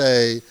I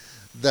say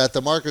that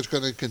the market's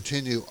going to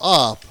continue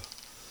up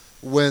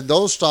when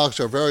those stocks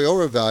are very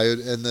overvalued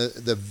and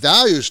the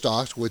value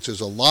stocks, which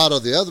is a lot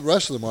of the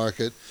rest of the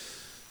market,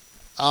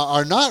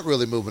 are not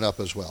really moving up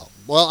as well?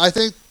 Well, I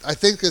think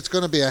it's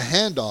going to be a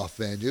handoff,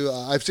 Manu.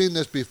 I've seen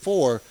this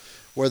before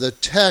where the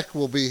tech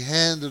will be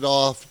handed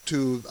off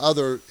to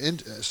other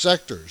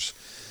sectors.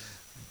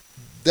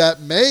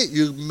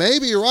 You may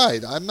be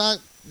right. I'm not.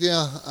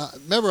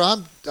 Remember,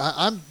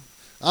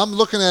 I'm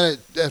looking at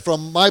it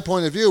from my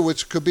point of view,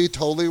 which could be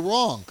totally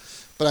wrong.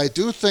 But I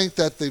do think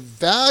that the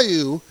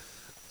value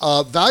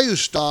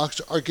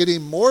stocks are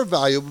getting more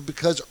valuable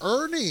because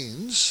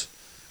earnings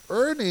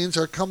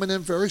are coming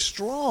in very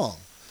strong,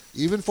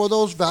 even for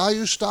those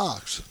value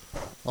stocks.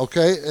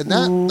 Okay, and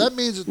that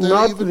means that they're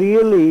not even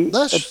really.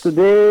 less.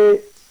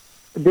 Today,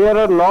 there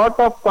are a lot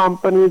of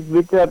companies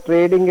which are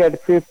trading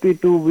at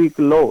 52-week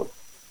lows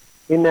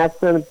in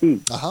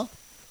S&P.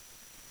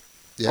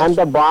 Yes. And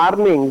the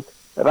warnings,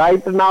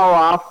 right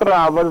now after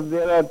hours,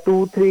 there are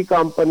 2-3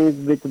 companies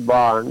which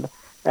burned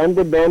and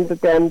they bent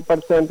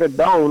 10%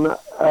 down.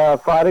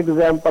 For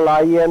example,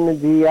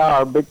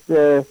 INGR,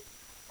 which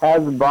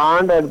has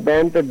burned and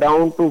bent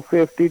down to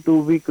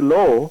 52-week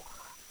low.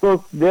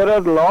 So there are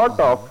a lot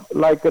of,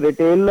 like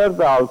retailers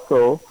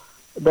also,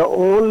 the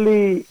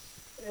only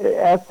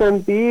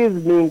S&P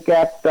is being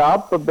kept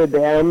up with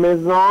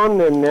Amazon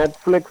and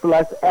Netflix.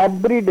 Like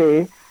every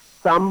day,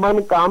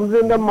 someone comes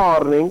in the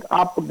morning,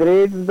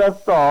 upgrades the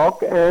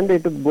stock, and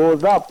it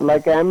goes up.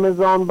 Like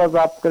Amazon was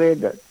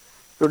upgraded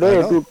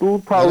today to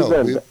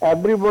 2,000.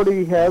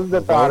 Everybody has the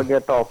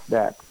target of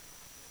that.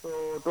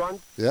 So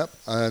Yep,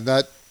 and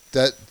that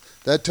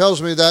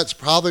tells me that's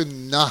probably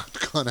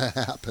not going to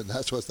happen.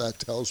 That's what that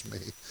tells me.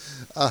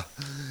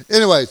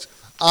 Anyways,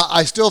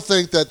 I still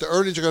think that the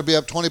earnings are going to be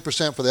up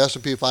 20% for the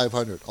S&P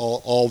 500,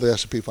 all the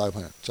S&P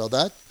 500. So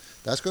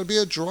that's going to be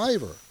a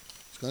driver.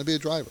 It's going to be a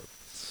driver.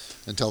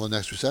 until the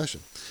next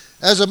recession.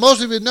 As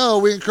most of you know,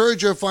 we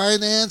encourage your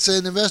finance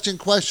and investing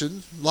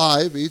questions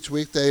live each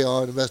weekday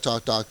on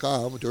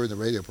investtalk.com during the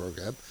radio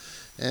program.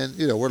 And,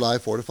 we're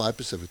live 4 to 5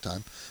 Pacific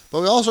time.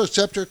 But we also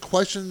accept your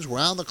questions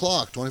round the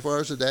clock, 24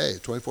 hours a day,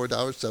 24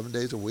 hours, 7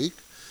 days a week.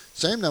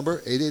 Same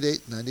number,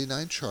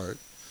 888-99-CHART.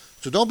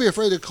 So don't be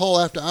afraid to call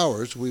after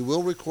hours. We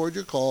will record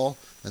your call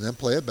and then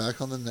play it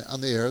back on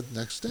the air the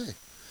next day.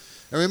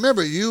 And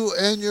remember, you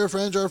and your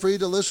friends are free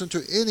to listen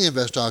to any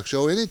Invest Talk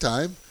show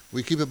anytime.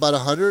 We keep about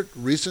 100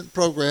 recent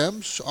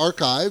programs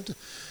archived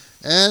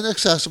and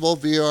accessible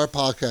via our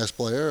podcast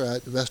player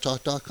at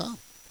investtalk.com.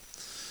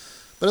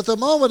 But at the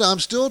moment, I'm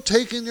still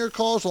taking your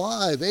calls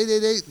live,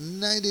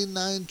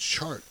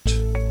 888-99-CHART.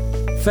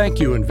 Thank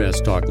you,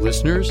 Invest Talk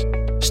listeners.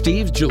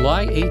 Steve's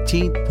July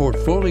 18th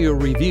portfolio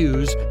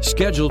reviews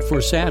scheduled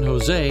for San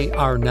Jose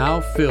are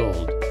now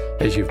filled.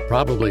 As you've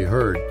probably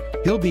heard,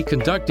 he'll be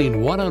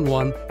conducting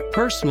one-on-one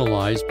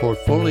personalized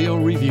portfolio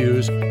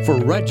reviews for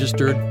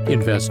registered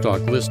Invest Talk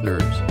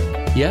listeners.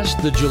 Yes,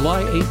 the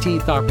July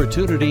 18th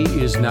opportunity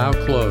is now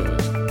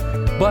closed.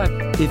 But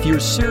if you're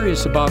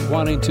serious about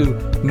wanting to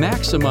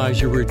maximize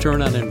your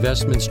return on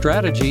investment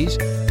strategies,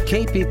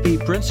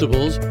 KPP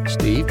principals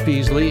Steve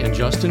Peasley and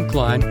Justin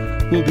Klein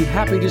will be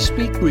happy to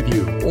speak with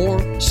you or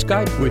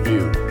Skype with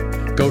you.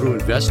 Go to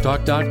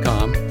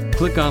investtalk.com,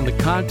 click on the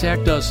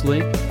Contact Us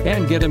link,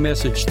 and get a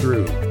message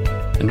through.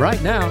 And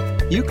right now,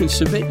 you can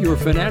submit your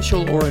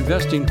financial or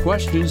investing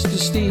questions to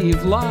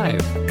Steve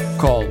live.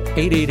 Call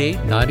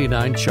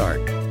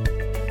 888-99-CHART.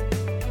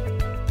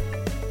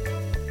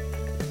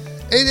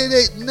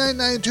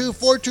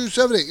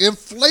 888-992-4270.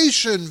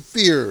 Inflation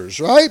fears,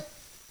 right?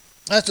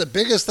 That's the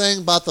biggest thing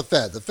about the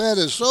Fed. The Fed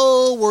is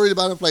so worried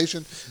about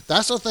inflation.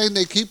 That's the thing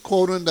they keep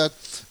quoting. That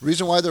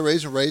reason why they're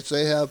raising rates.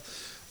 They have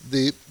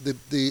they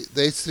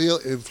feel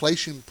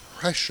inflation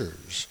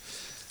pressures.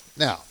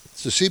 Now,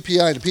 the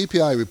CPI and the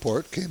PPI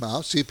report came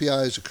out.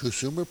 CPI is a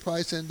consumer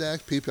price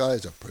index. PPI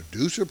is a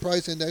producer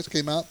price index.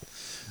 Came out.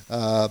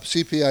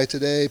 CPI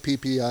today,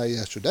 PPI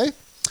yesterday.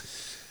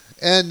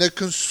 And the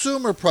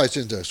consumer price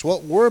index,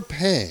 what we're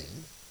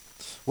paying,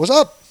 was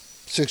up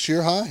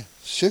 6-year high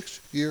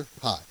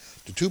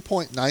to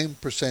 2.9%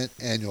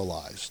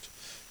 annualized.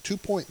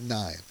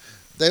 2.9.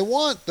 They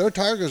want, their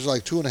target is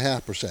like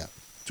 2.5%.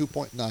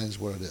 2.9 is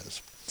what it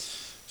is.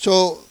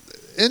 So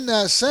in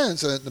that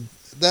sense,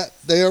 that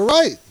they are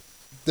right.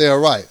 They are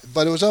right.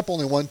 But it was up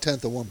only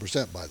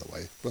 0.1%, by the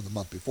way, from the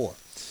month before.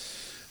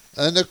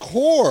 And the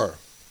core,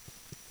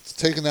 it's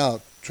taken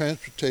out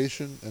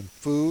transportation and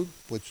food,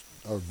 which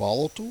are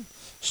volatile,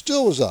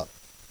 still was up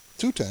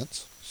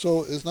 0.2.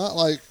 So it's not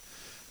like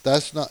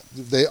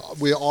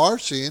we are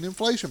seeing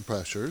inflation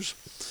pressures,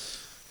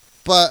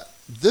 but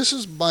this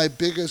is my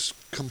biggest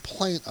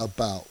complaint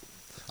about.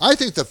 I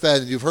think the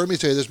Fed, and you've heard me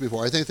say this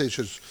before, I think they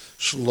should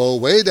slow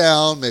way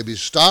down, maybe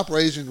stop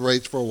raising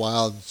rates for a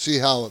while and see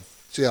how it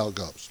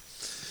goes.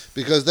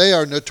 Because they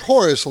are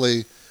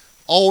notoriously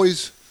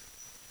always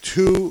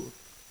too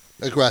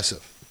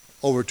aggressive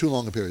over too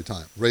long a period of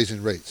time,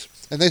 raising rates.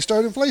 And they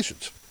start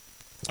inflations.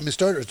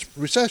 Start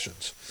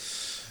recessions.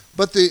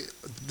 But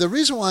the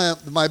reason why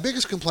my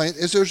biggest complaint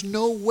is there's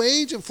no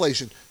wage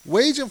inflation.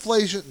 Wage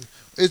inflation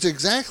is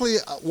exactly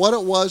what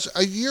it was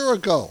a year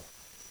ago.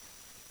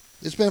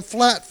 It's been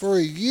flat for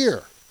a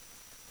year.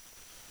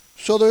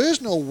 So there is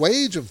no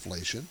wage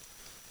inflation.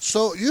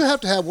 So you have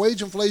to have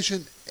wage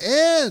inflation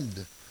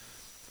and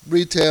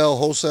retail,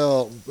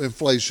 wholesale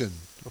inflation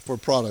for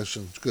products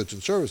and goods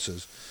and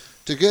services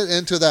to get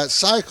into that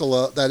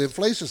cycle, that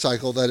inflation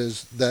cycle that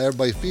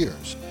everybody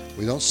fears.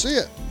 We don't see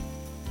it.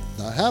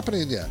 Not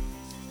happening yet.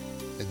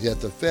 And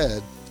yet the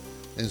Fed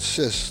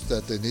insists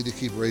that they need to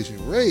keep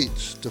raising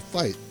rates to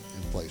fight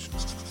inflation.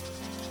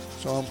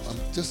 So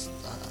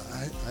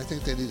I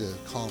think they need to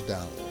calm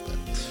down a little bit.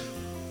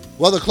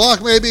 Well, the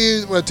clock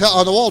maybe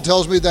on the wall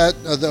tells me that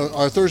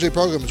our Thursday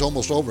program is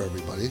almost over,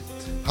 everybody.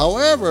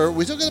 However,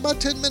 we still got about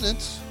 10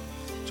 minutes.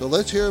 So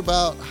let's hear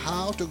about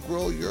how to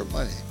grow your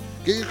money.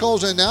 Get your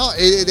calls in now,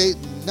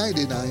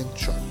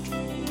 888-99-CHART.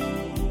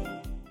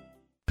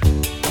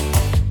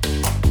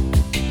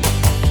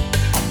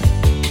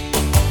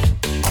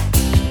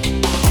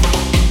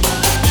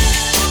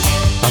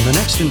 On the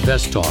next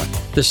Invest Talk,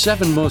 the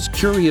 7 most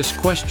curious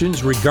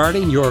questions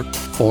regarding your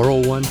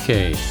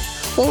 401k.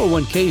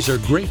 401ks are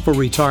great for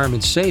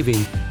retirement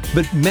saving,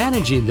 but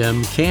managing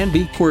them can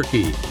be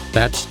quirky.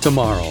 That's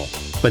tomorrow.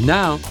 But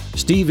now,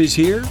 Steve is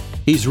here,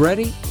 he's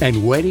ready,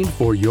 and waiting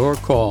for your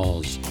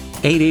calls.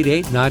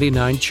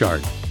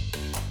 888-99-CHART.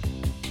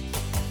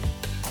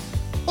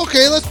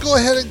 Okay, let's go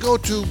ahead and go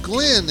to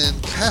Glenn in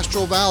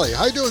Castro Valley.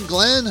 How you doing,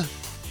 Glenn?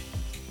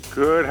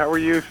 Good. How are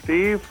you,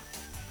 Steve?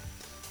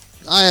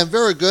 I am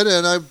very good,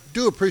 and I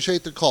do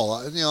appreciate the call.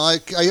 I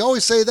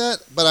always say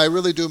that, but I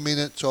really do mean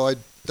it, so I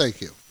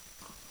thank you.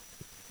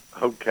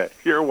 Okay,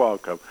 you're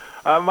welcome.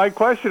 My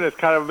question is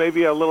kind of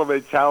maybe a little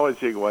bit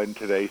challenging one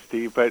today,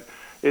 Steve, but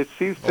it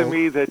seems to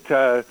me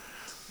that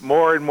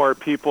more and more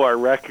people are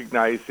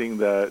recognizing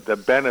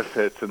the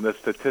benefits and the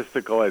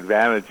statistical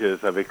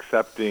advantages of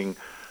accepting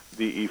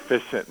the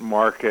efficient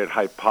market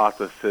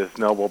hypothesis,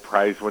 Nobel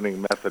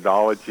Prize-winning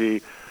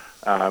methodology.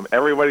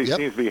 Everybody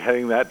seems to be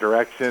heading that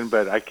direction,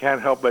 but I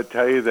can't help but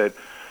tell you that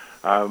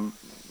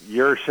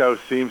your show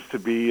seems to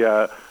be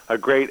a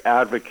great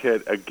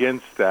advocate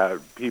against that,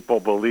 people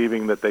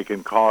believing that they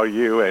can call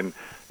you and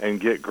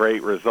get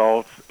great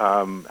results.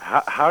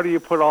 How do you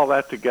put all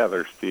that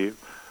together, Steve?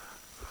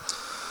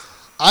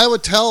 I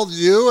would tell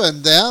you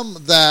and them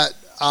that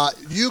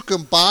you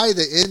can buy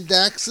the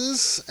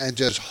indexes and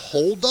just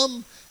hold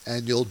them,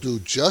 and you'll do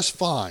just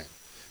fine.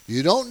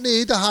 You don't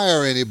need to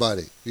hire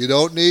anybody. You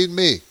don't need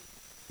me.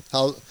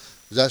 How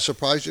does that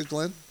surprise you,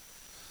 Glenn?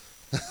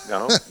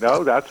 No,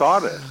 that's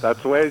honest.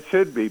 That's the way it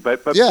should be.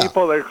 But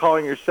people that are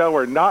calling your show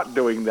are not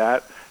doing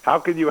that. How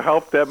can you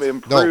help them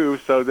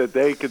improve so that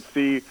they could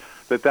see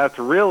that that's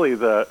really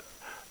the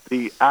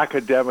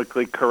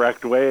academically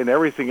correct way, and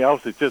everything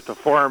else is just a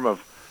form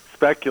of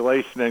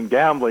speculation and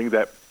gambling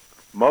that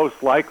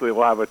most likely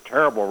will have a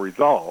terrible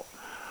result?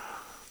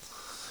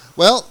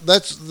 Well,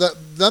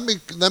 let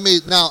me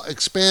now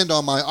expand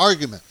on my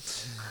argument.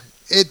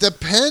 It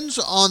depends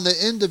on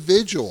the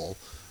individual,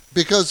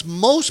 because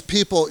most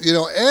people,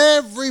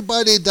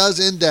 everybody does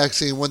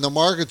indexing when the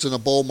market's in a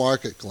bull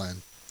market,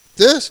 Glenn.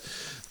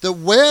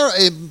 Where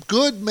a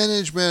good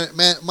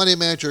money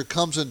manager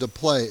comes into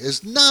play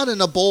is not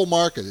in a bull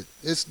market.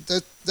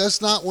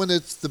 That's not when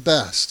it's the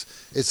best.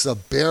 It's the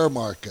bear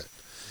market.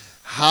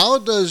 How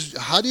do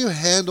you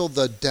handle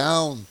the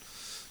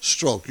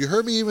downstroke? You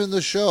heard me even in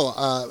the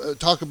show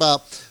talk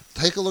about,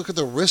 take a look at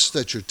the risks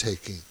that you're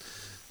taking.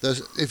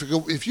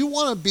 If you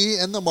want to be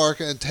in the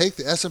market and take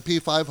the S&P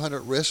 500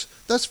 risk,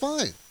 that's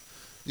fine.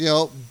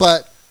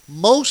 But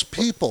most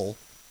people,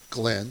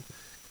 Glenn,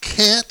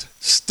 can't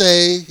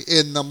stay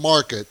in the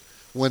market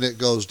when it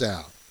goes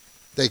down.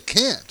 They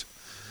can't.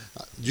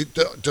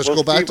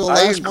 Go back to the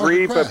last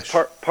market crash.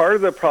 But part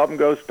of the problem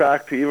goes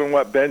back to even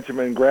what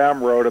Benjamin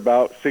Graham wrote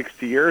about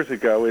 60 years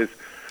ago is,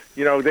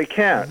 they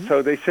can't. Mm-hmm.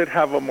 So they should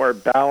have a more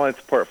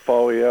balanced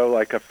portfolio,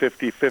 like a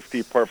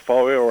 50-50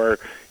 portfolio, or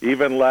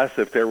even less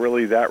if they're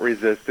really that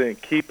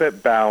resistant. Keep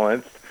it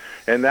balanced.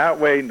 And that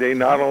way they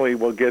not only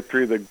will get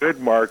through the good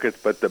markets,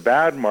 but the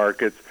bad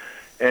markets.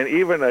 And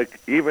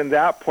even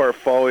that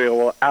portfolio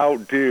will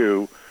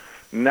outdo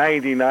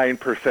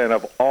 99%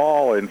 of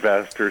all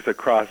investors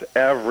across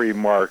every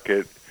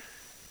market.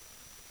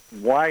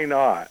 Why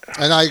not?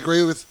 And I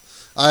agree with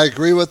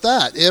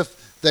that. If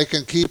they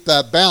can keep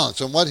that balance.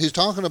 And what he's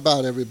talking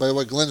about, everybody,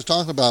 what Glenn's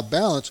talking about,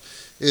 balance,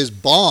 is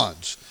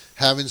bonds.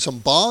 Having some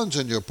bonds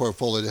in your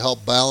portfolio to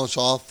help balance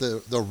off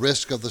the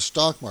risk of the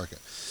stock market.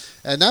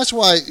 And that's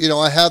why,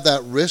 I have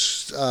that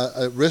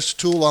risk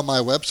tool on my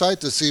website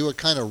to see what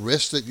kind of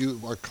risk that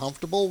you are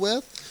comfortable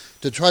with,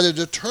 to try to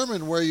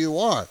determine where you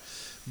are.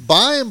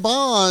 Buying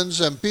bonds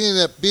and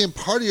being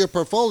part of your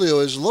portfolio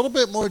is a little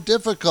bit more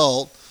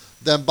difficult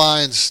than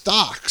buying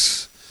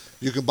stocks.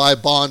 You can buy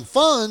bond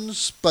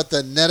funds, but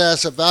the net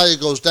asset value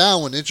goes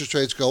down when interest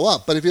rates go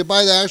up. But if you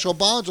buy the actual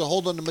bonds and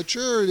hold on to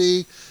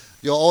maturity,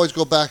 you'll always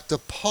go back to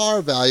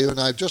par value. And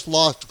I just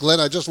lost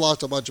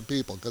a bunch of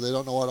people because they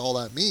don't know what all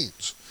that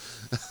means.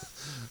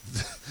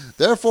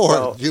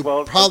 Therefore, you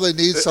probably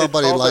need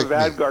somebody like me. It's called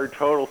the Vanguard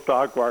Total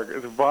Stock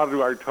Market, the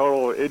Vanguard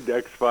Total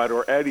Index Fund,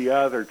 or any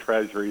other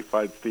treasury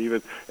fund,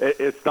 Steve.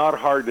 It's not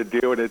hard to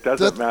do, and it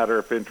doesn't matter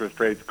if interest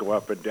rates go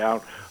up and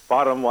down.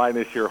 Bottom line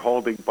is you're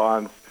holding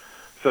bonds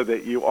so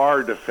that you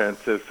are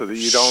defensive, so that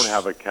you don't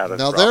have a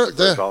catastrophic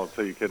result.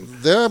 So you can.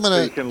 They're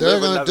going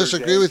to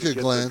disagree with you,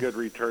 Glenn. Good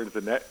returns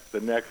the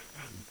next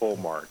bull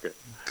market.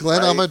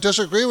 Glenn, right? I'm going to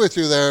disagree with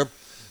you there.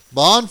 A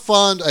bond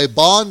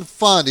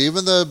fund,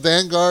 even the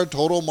Vanguard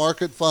Total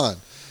Market Fund,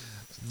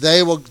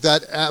 value of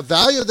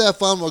that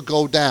fund will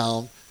go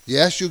down.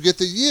 Yes, you get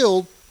the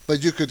yield,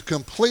 but you could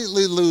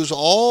completely lose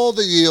all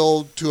the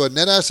yield to a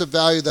net asset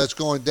value that's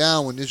going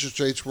down when interest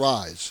rates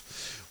rise.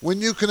 When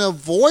you can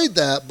avoid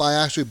that by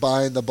actually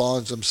buying the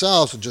bonds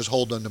themselves and just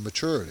hold them to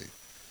maturity.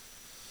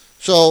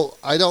 So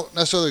I don't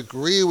necessarily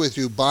agree with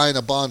you buying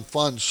a bond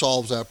fund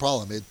solves that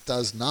problem. It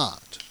does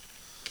not.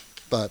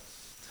 But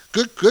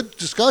good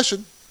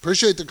discussion.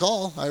 Appreciate the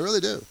call. I really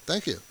do.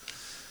 Thank you.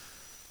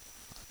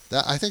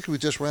 I think we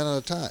just ran out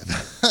of time.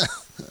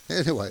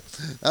 Anyway,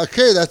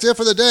 okay, that's it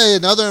for the day.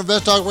 Another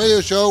Invest Talk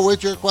radio show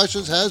with your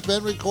questions has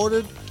been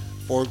recorded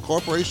for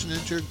incorporation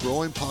into your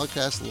growing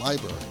podcast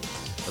library.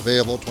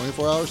 Available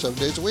 24 hours, 7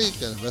 days a week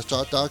at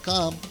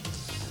investtalk.com.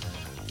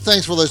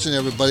 Thanks for listening,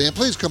 everybody, and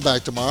please come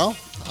back tomorrow.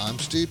 I'm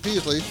Steve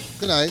Peasley.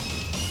 Good night.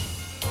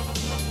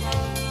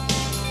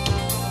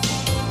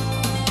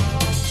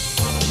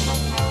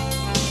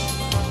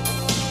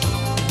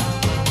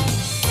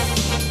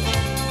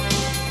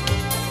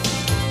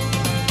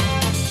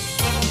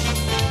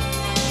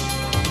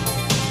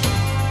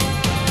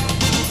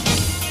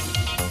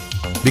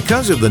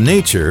 Because of the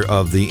nature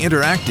of the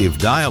interactive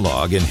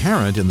dialogue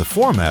inherent in the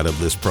format of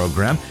this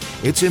program,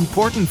 it's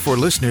important for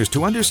listeners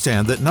to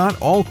understand that not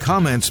all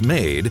comments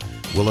made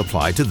will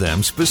apply to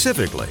them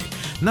specifically.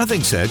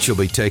 Nothing said shall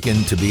be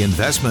taken to be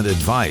investment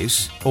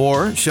advice,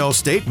 or shall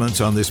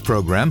statements on this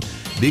program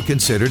be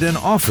considered an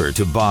offer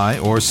to buy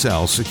or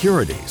sell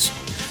securities.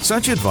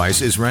 Such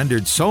advice is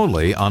rendered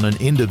solely on an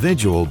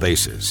individual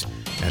basis,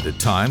 and at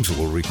times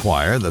will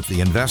require that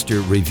the investor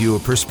review a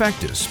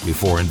prospectus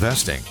before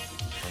investing.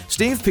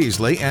 Steve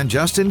Peasley and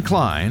Justin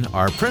Klein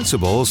are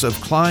principals of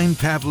Klein,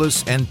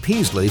 Pavlis &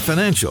 Peasley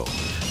Financial,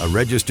 a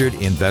registered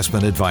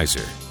investment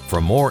advisor. For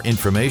more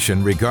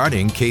information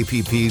regarding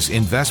KPP's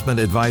investment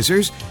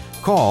advisors,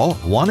 call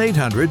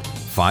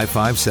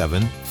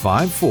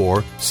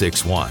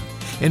 1-800-557-5461.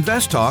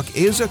 Invest Talk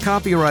is a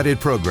copyrighted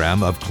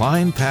program of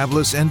Klein,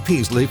 Pavlis &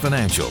 Peasley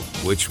Financial,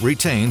 which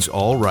retains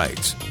all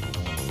rights.